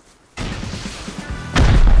 yeah.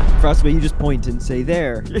 FrostyBae, you just point and say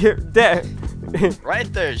there. Here, there.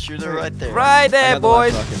 Right there, shoot her right there. Right I there, got the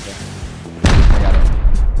last boys. rocket there. I got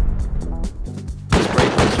Just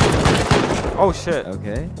break this. Oh shit. it.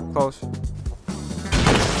 Okay. Close.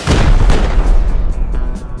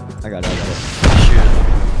 I got it. Shoot.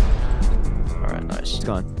 Alright, nice. It's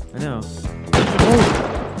gone. I know.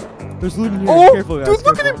 Oh! There's loot in here. Oh, Careful, guys. dude,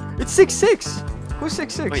 look at careful. him. It's 6'6". Who's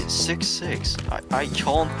 6'6"? Wait, 6'6". I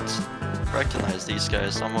can't recognize these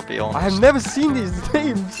guys, I'm gonna be honest. I have never seen these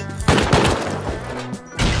names.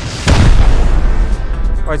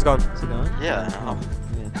 Oh, it's gone. Is it gone? Yeah. Oh,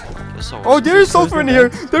 yeah. Guess I Oh, was- there is sulfur in here.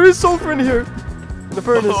 There is sulfur in here. The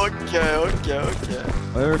furnace. Okay.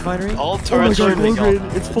 Oil refinery? All Oh my turrets god, are low grade.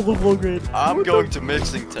 It's full of low grade. I'm going to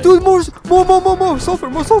mixing tank. Dude, more sulfur,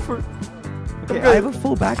 more sulfur. Okay, I have a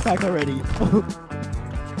full backpack already.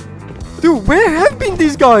 Dude, where have been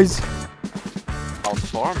these guys? Out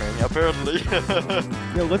farming, apparently.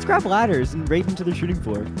 Yo, let's grab ladders and raid into the shooting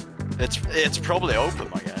floor. It's probably open,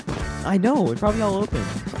 my guy. I know, it's probably all open.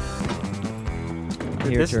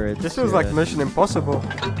 Here, turrets. This feels yeah. like Mission Impossible.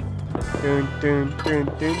 Dun. People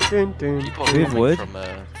Do we have coming wood? from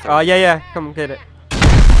Yeah, come get it. I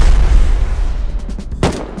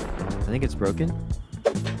think it's broken.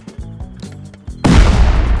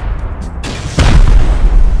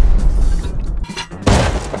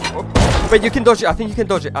 Wait, you can dodge it. I think you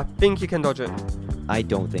can dodge it. I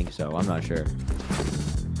don't think so. I'm not sure.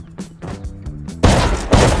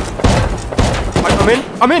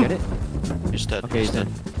 I'm in. Get it? He's dead. Okay, he's dead.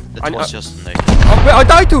 That was just a nade. Oh, wait, I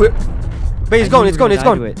died to it. Wait, it's I gone. knew It's you were gone. It's gonna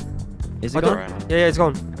gone. die to it. Is I it don't- gone? Yeah, it's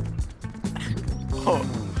gone.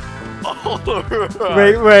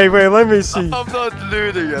 Wait. Wait. Let me see. I'm not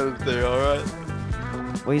looting anything, alright?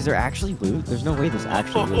 Wait, is there actually loot? There's no way there's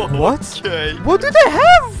actually loot. What? Okay. What do they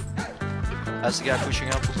have? That's the guy pushing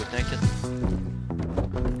up with naked.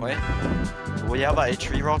 Wait. Do we have a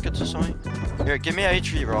H3 rocket or something? Here, give me a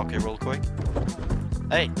H3 rocket real quick.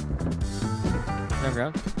 Hey. No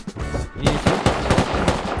ground. You need to-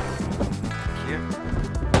 Here.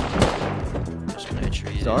 Just gonna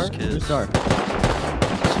H3 Star? these kids. Who's Star?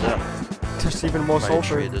 It's them. There's even more Might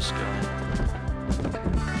sulfur. H3 this guy.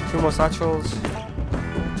 2 more satchels.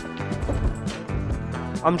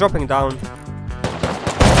 I'm dropping down.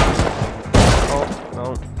 Oh,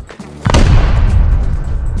 no.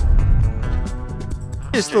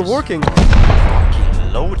 It's still working.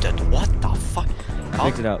 Fucking loaded. What the fuck?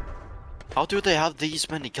 Picked it up. How do they have these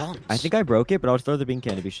many guns? I think I broke it, but I'll throw the bean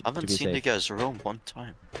can to be I haven't seen the safe. guys roam one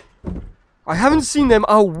time. I haven't seen them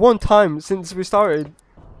out one time since we started.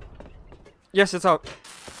 Yes, it's out.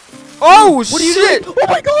 Oh, What are you shit! doing? Oh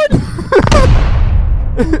my god!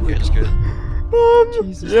 Okay, it's good.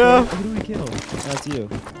 Jesus Yeah. Christ. Who do we kill? That's you.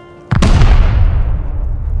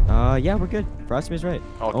 Yeah, we're good. FrostyBae's right.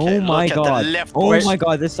 Okay, Oh my look at the god. left Oh Wait. my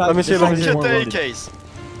god, this side, Let me see, this let side me is see. more Look at the loaded. AKs.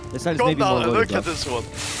 This side is Come maybe more down and loaded, look bro. at this one.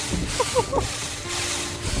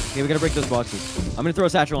 Okay, we gotta break those boxes. I'm gonna throw a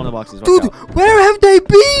satchel on the boxes. Watch Dude, out. where have they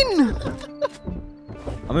been?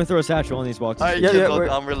 I'm gonna throw a satchel on these boxes.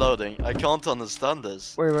 I'm reloading. I can't understand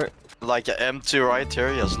this. Wait. Like an M2 right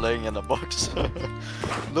here, just laying in a box.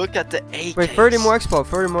 Look at the AK. Wait, 30 more expo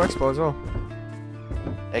as well.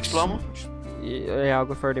 Expo ammo? Yeah, I'll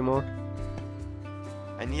go 30 more.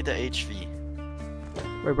 I need the HV.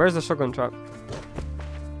 Wait, where's the shotgun trap?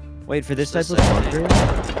 Wait, for this It's type the of same. bunker?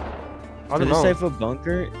 I For don't this know. type of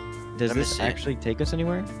bunker, does Let me this see. actually take us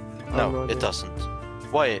anywhere? No, it doesn't.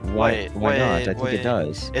 Wait, Why not? I think it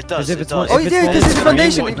does. It does, If it it's does. Oh if it's yeah, one this is the frame,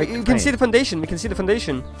 foundation. like You the can see frame. the foundation. We can see the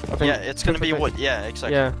foundation. I think. Yeah, it's gonna be wood. Yeah,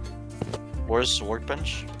 exactly. Yeah. Where's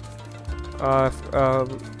workbench?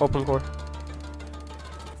 Open core.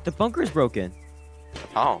 The bunker's broken.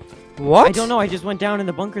 Oh. What? I don't know. I just went down and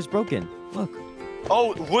the bunker's broken. Look.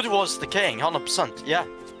 Oh, wood was decaying, 100%. Yeah.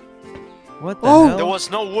 What the Oh! hell? There was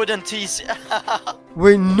no wood and TC.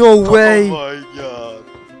 Wait, no way. Oh my god.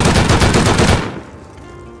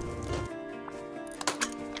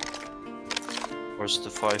 Where's the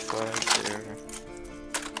 5-5 there?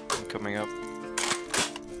 I'm coming up.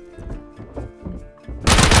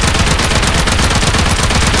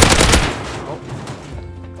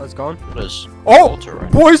 That's gone. What is? Oh, Water,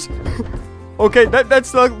 right? boys. Okay,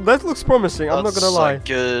 that looks promising. I'm not gonna lie. That's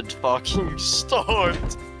a good fucking start.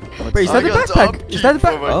 Wait, is that I the got backpack? Is that the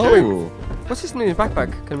upkeep for backpack? my Wait, Oh. what's his name? His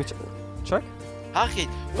backpack? Can we check? Harry.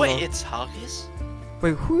 Wait, Oh. it's Harry's?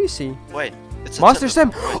 Wait, who is he? Wait, it's a Master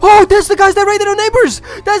Sam. tablet. Oh, that's the guys that raided our neighbors.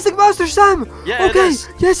 That's the Master Sam. Yeah, okay. it is.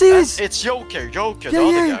 Yes, he is. It's Joker, the Yeah,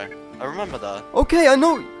 other yeah. guy. I remember that. Okay, I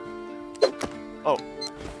know. Oh,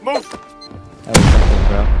 move! That was something,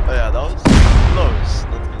 bro. Oh yeah, that was close,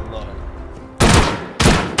 not gonna lie.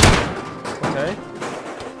 Okay.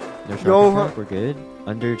 No Yo, sharp attack, we're good.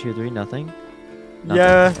 Under tier 3, nothing? Nothing.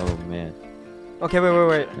 Yeah. Oh man. Okay,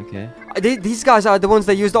 wait. Okay. These guys are the ones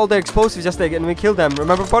that used all their explosives yesterday and we killed them.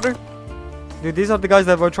 Remember, Butter? Dude, these are the guys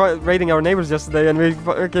that were raiding our neighbors yesterday and we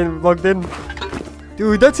fucking logged in.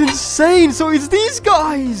 Dude, that's insane. So it's these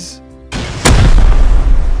guys.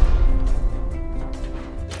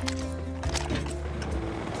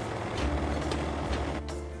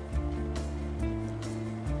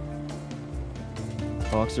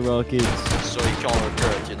 Box of rockets. So you can't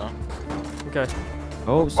recur it, you know? Okay.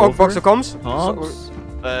 Oh, Oh, sulfur. box of comms. Pumps.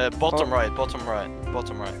 Bottom right.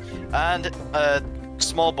 And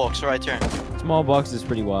small box right here. Small box is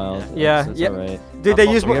pretty wild. Yeah, That's yeah. alright. Dude, they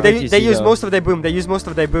I used thought we they were used TC most of their boom. They used most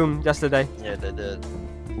of their boom yesterday. Yeah, they did.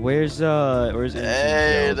 Where's Hey, the Is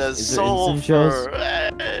there instant shells? sulfur!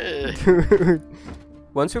 Hey. Dude.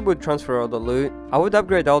 Once we would transfer all the loot, I would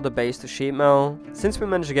upgrade all the base to sheet metal, since we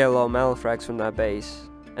managed to get a lot of metal frags from that base.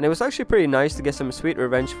 And it was actually pretty nice to get some sweet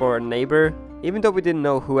revenge for our neighbor, even though we didn't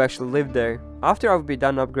know who actually lived there. After I would be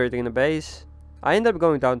done upgrading the base, I ended up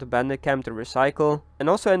going down to bandit camp to recycle, and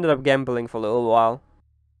also ended up gambling for a little while.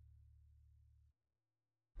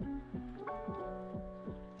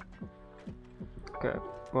 Okay,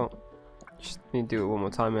 well, just need to do it one more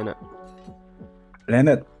time, innit?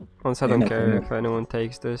 Planet. Once I don't care if anyone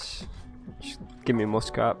takes this, just give me more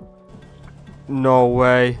scrap. No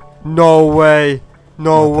way, no way,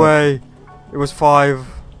 no way. It was 5.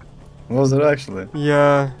 What was it actually?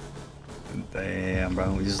 Yeah. Damn,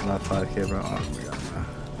 bro. We just left 5k, bro. Oh my god,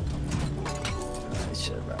 bro.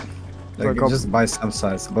 Shit, bro. Like, Look, just buy some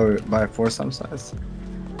size. Buy 4 some size.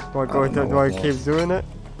 Do I don't know do I what keep was. doing it?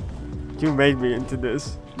 You made me into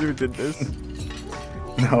this. You did this.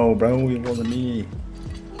 No, bro. We rolled a me.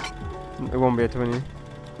 It won't be a 20.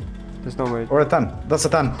 There's no way. Or a 10. That's a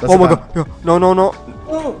 10. That's Oh a my 10. god. No, no, no.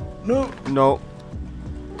 No, no. No.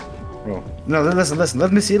 Bro. No, listen.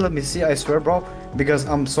 Let me see. I swear, bro. Because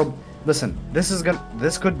I'm so. Listen. This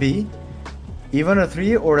could be even a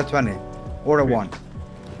 3 or a 20 or a 1.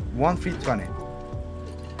 1, 3, 20.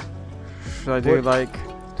 Should I do What?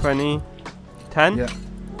 like 20? 10? Yeah.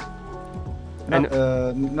 No,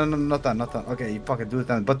 no, not 10, not 10. Okay, you fucking do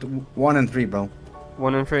 10, but 1 and 3, bro.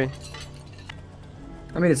 1 and 3.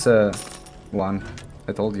 I mean, it's a 1.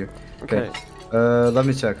 I told you. Okay. Let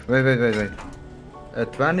me check. Wait. A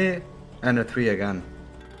 20 and a 3 again.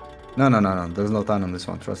 No. There's no 10 on this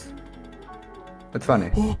one. Trust. A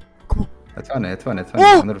 20. Oh, come on. A 20.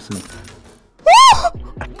 Oh! 100%.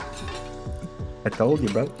 I told you,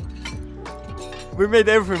 bro. We made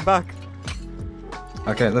everything back.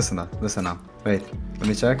 Okay, listen now. Wait, let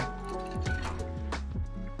me check.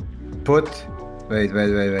 Wait.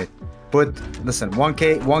 Listen,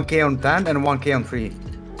 1k on 10 and 1k on 3.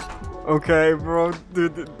 Okay, bro.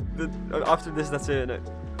 Dude, after this, that's it, innit?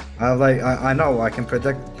 I know, I can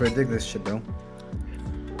predict this shit, bro.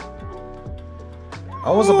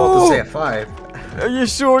 I was about to say a 5. Are you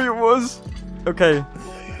sure it was? Okay.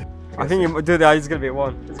 I think you do that. It's gonna be a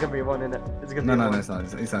 1. It's gonna be a 1, innit? It's gonna be a 1. No, it's not.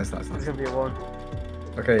 It's not. It's gonna be a 1.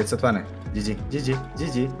 Okay, it's a 20. GG.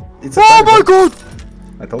 It's a 20, Oh my bro. god!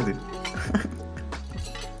 I told you.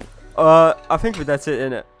 I think that's it,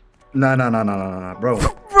 innit? No, bro.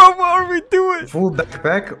 Bro, what are we doing? Full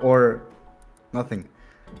backpack or nothing?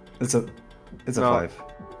 It's a 5.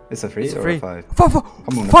 It's a 3 It's a or 3. a 5? 5.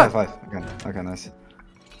 Come on, 5. 5. Okay, nice.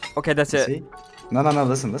 Okay, that's it. See? No,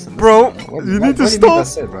 listen. Bro, What, you what, need to what stop. do you mean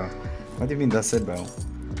that's it, bro? What do you mean that's it, bro?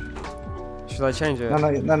 Should I change it? No,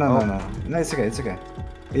 it's okay.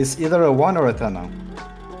 It's either a 1 or a 10 now.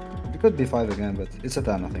 It could be 5 again, but it's a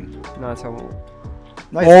 10, I think. No, it's a...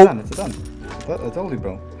 No, it's a 10, it's a 10. I told you,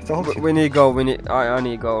 bro. I told you. We need to go, I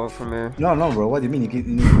need to go from here. No, bro, what do you mean? You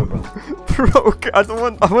need to go, bro. Bro,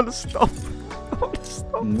 I want to stop.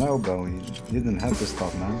 No, bro, you didn't have to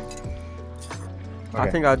stop, man. I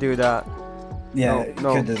think I'll do that. Yeah,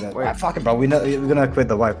 no, you can do that. wait. Ah, fuck it, bro. We're gonna quit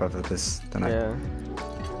the wipe after this tonight. Yeah.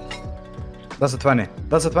 That's a 20.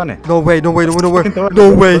 That's a 20. No way. No way.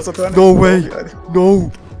 That's a 20. No way. No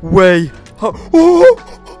way. Oh!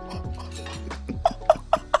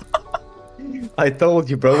 I told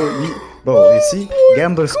you, bro. Bro, you see?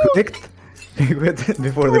 Gamblers quit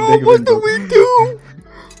before the big What window. do we do?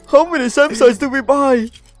 How many Samsites do we buy?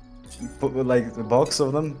 Put like a box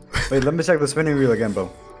of them. Wait, let me check the spinning wheel again, bro.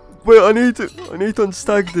 Wait, I need to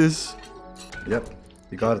unstack this. Yep,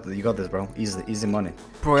 you got it. You got this, bro. Easy money.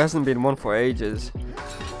 Bro, it hasn't been 1 for ages.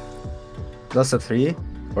 That's a 3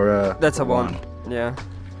 or a. That's a 1. Yeah.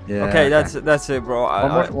 Yeah. Okay, that's it, bro.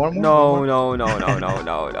 One more? No.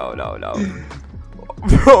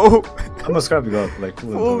 Bro. How much scrap you got? Like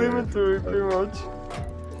Full inventory, pretty much.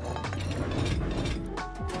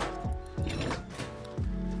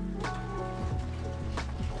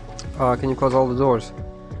 Can you close all the doors?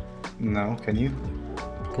 No, can you?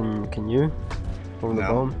 Can you? Open the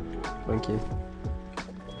bomb? Thank you.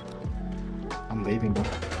 I'm leaving, bro.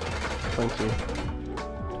 Thank you.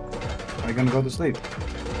 Are you gonna go to sleep?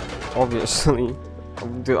 Obviously.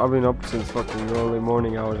 Dude, I've been up since fucking early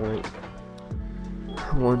morning hours, right?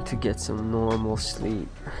 I want to get some normal sleep.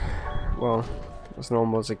 Well, as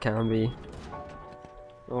normal as it can be.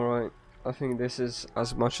 Alright, I think this is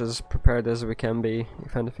as much as prepared as we can be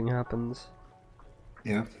if anything happens.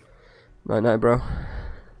 Yeah. Night night, bro.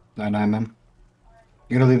 Night, man.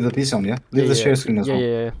 You're gonna leave the PC on, yeah? Leave the share screen as well.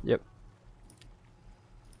 Yeah, yep.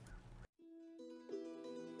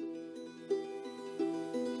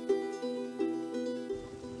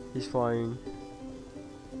 He's flying.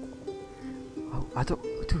 Oh, I don't...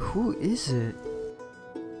 Dude, who is it?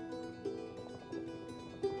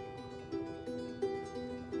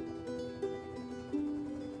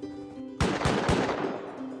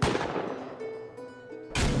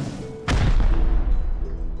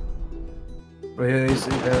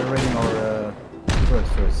 They're raiding our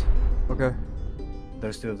turrets first. Okay.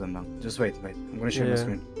 There's 2 of them now. Just wait. I'm gonna share my Yeah.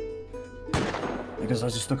 screen. Because I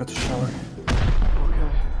just took a shower. Okay.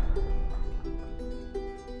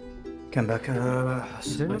 Came back.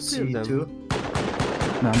 Is there I not 3 of see them? 2.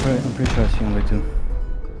 No, I'm pretty sure I see only 2.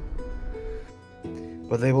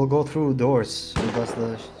 But they will go through doors. And that's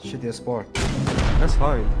the shittiest part. That's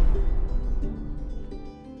fine.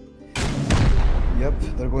 Yep,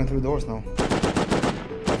 they're going through doors now.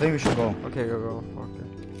 I think we should go. Okay, go.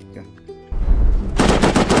 Okay.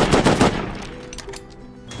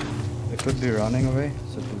 They could be running away,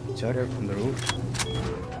 so to check from the roof.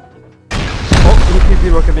 Oh, can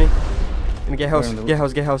you rock at me? In the get house, Where in the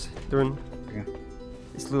get house. They're in. Okay.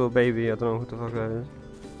 This little baby, I don't know who the fuck that is.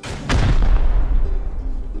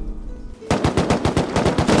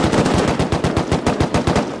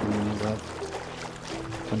 That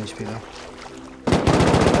 10 HP now.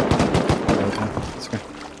 Okay, let's go.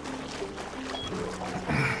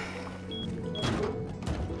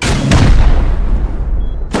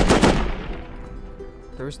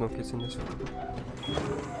 There is no kids in this one.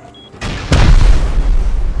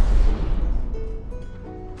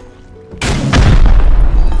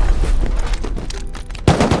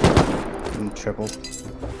 Tripled.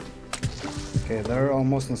 Okay, they're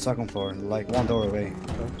almost on the 2nd floor, like 1 door away.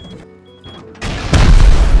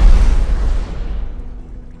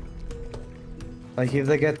 Like if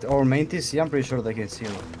they get our main TC, I'm pretty sure they can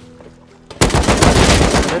seal it.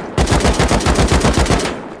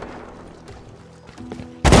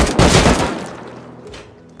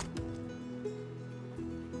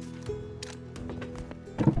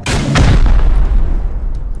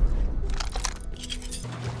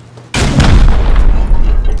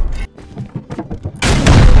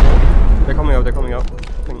 They're coming out. I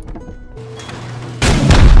think.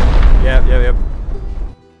 Yeah, yeah, yeah.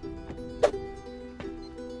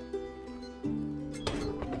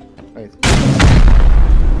 Wait.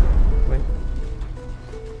 Wait.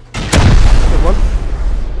 Good one.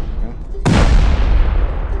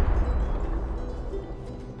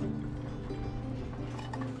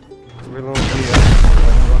 Reload.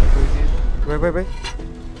 Wait.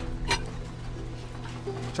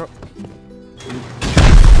 Watch out.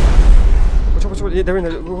 Watch out. Yeah, they're in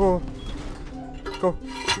there. Go.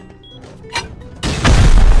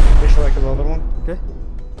 Fish like the other one. Okay.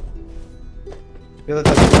 The other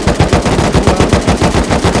touch.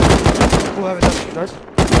 Who have it touch? Nice.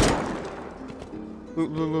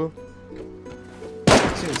 Blue.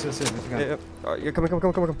 See it, if you can. Yeah. Come.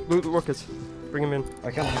 Blue rockets. Bring him in.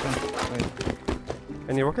 I can. Wait.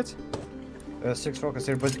 Any rockets? 6 rockets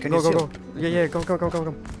here, but can you see Go. it? Yeah.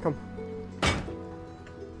 Come.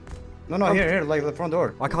 No, here, like the front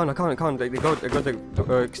door. I can't. They got the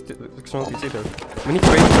external either. We need to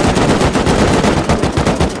wait.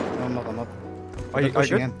 No, I'm not. Are you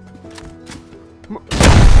pushing good? in.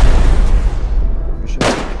 Push it.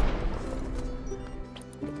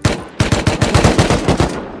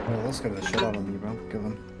 Well, let's get the shit out of me, bro. Kill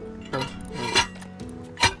him.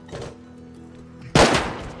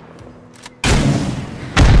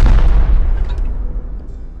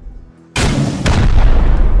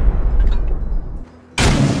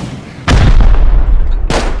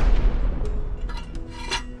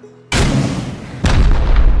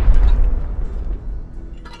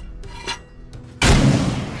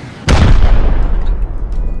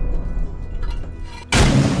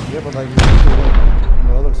 Yeah, but like, you have to go on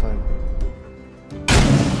the other side.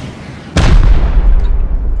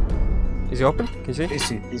 Is he open? Can you see?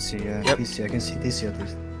 PC, yeah. Yep. PC, I can see DC at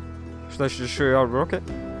least. Should I just show you our rocket?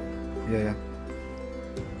 Yeah.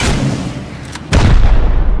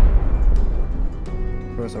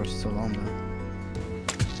 First, I was still on there.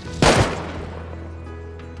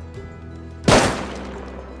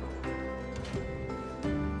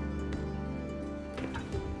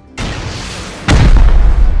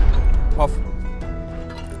 Off.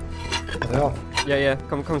 Are they off? Yeah.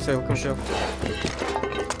 Come sail.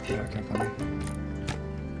 Yeah, I can't come in.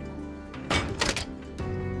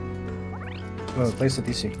 Well, place the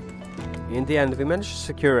DC. In the end, we managed to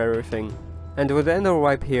secure everything, and with the end of our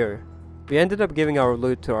wipe here, we ended up giving our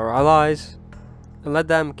loot to our allies, and let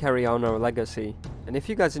them carry on our legacy. And if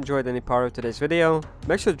you guys enjoyed any part of today's video,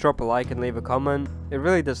 make sure to drop a like and leave a comment, it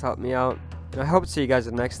really does help me out, and I hope to see you guys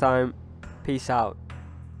the next time. Peace out.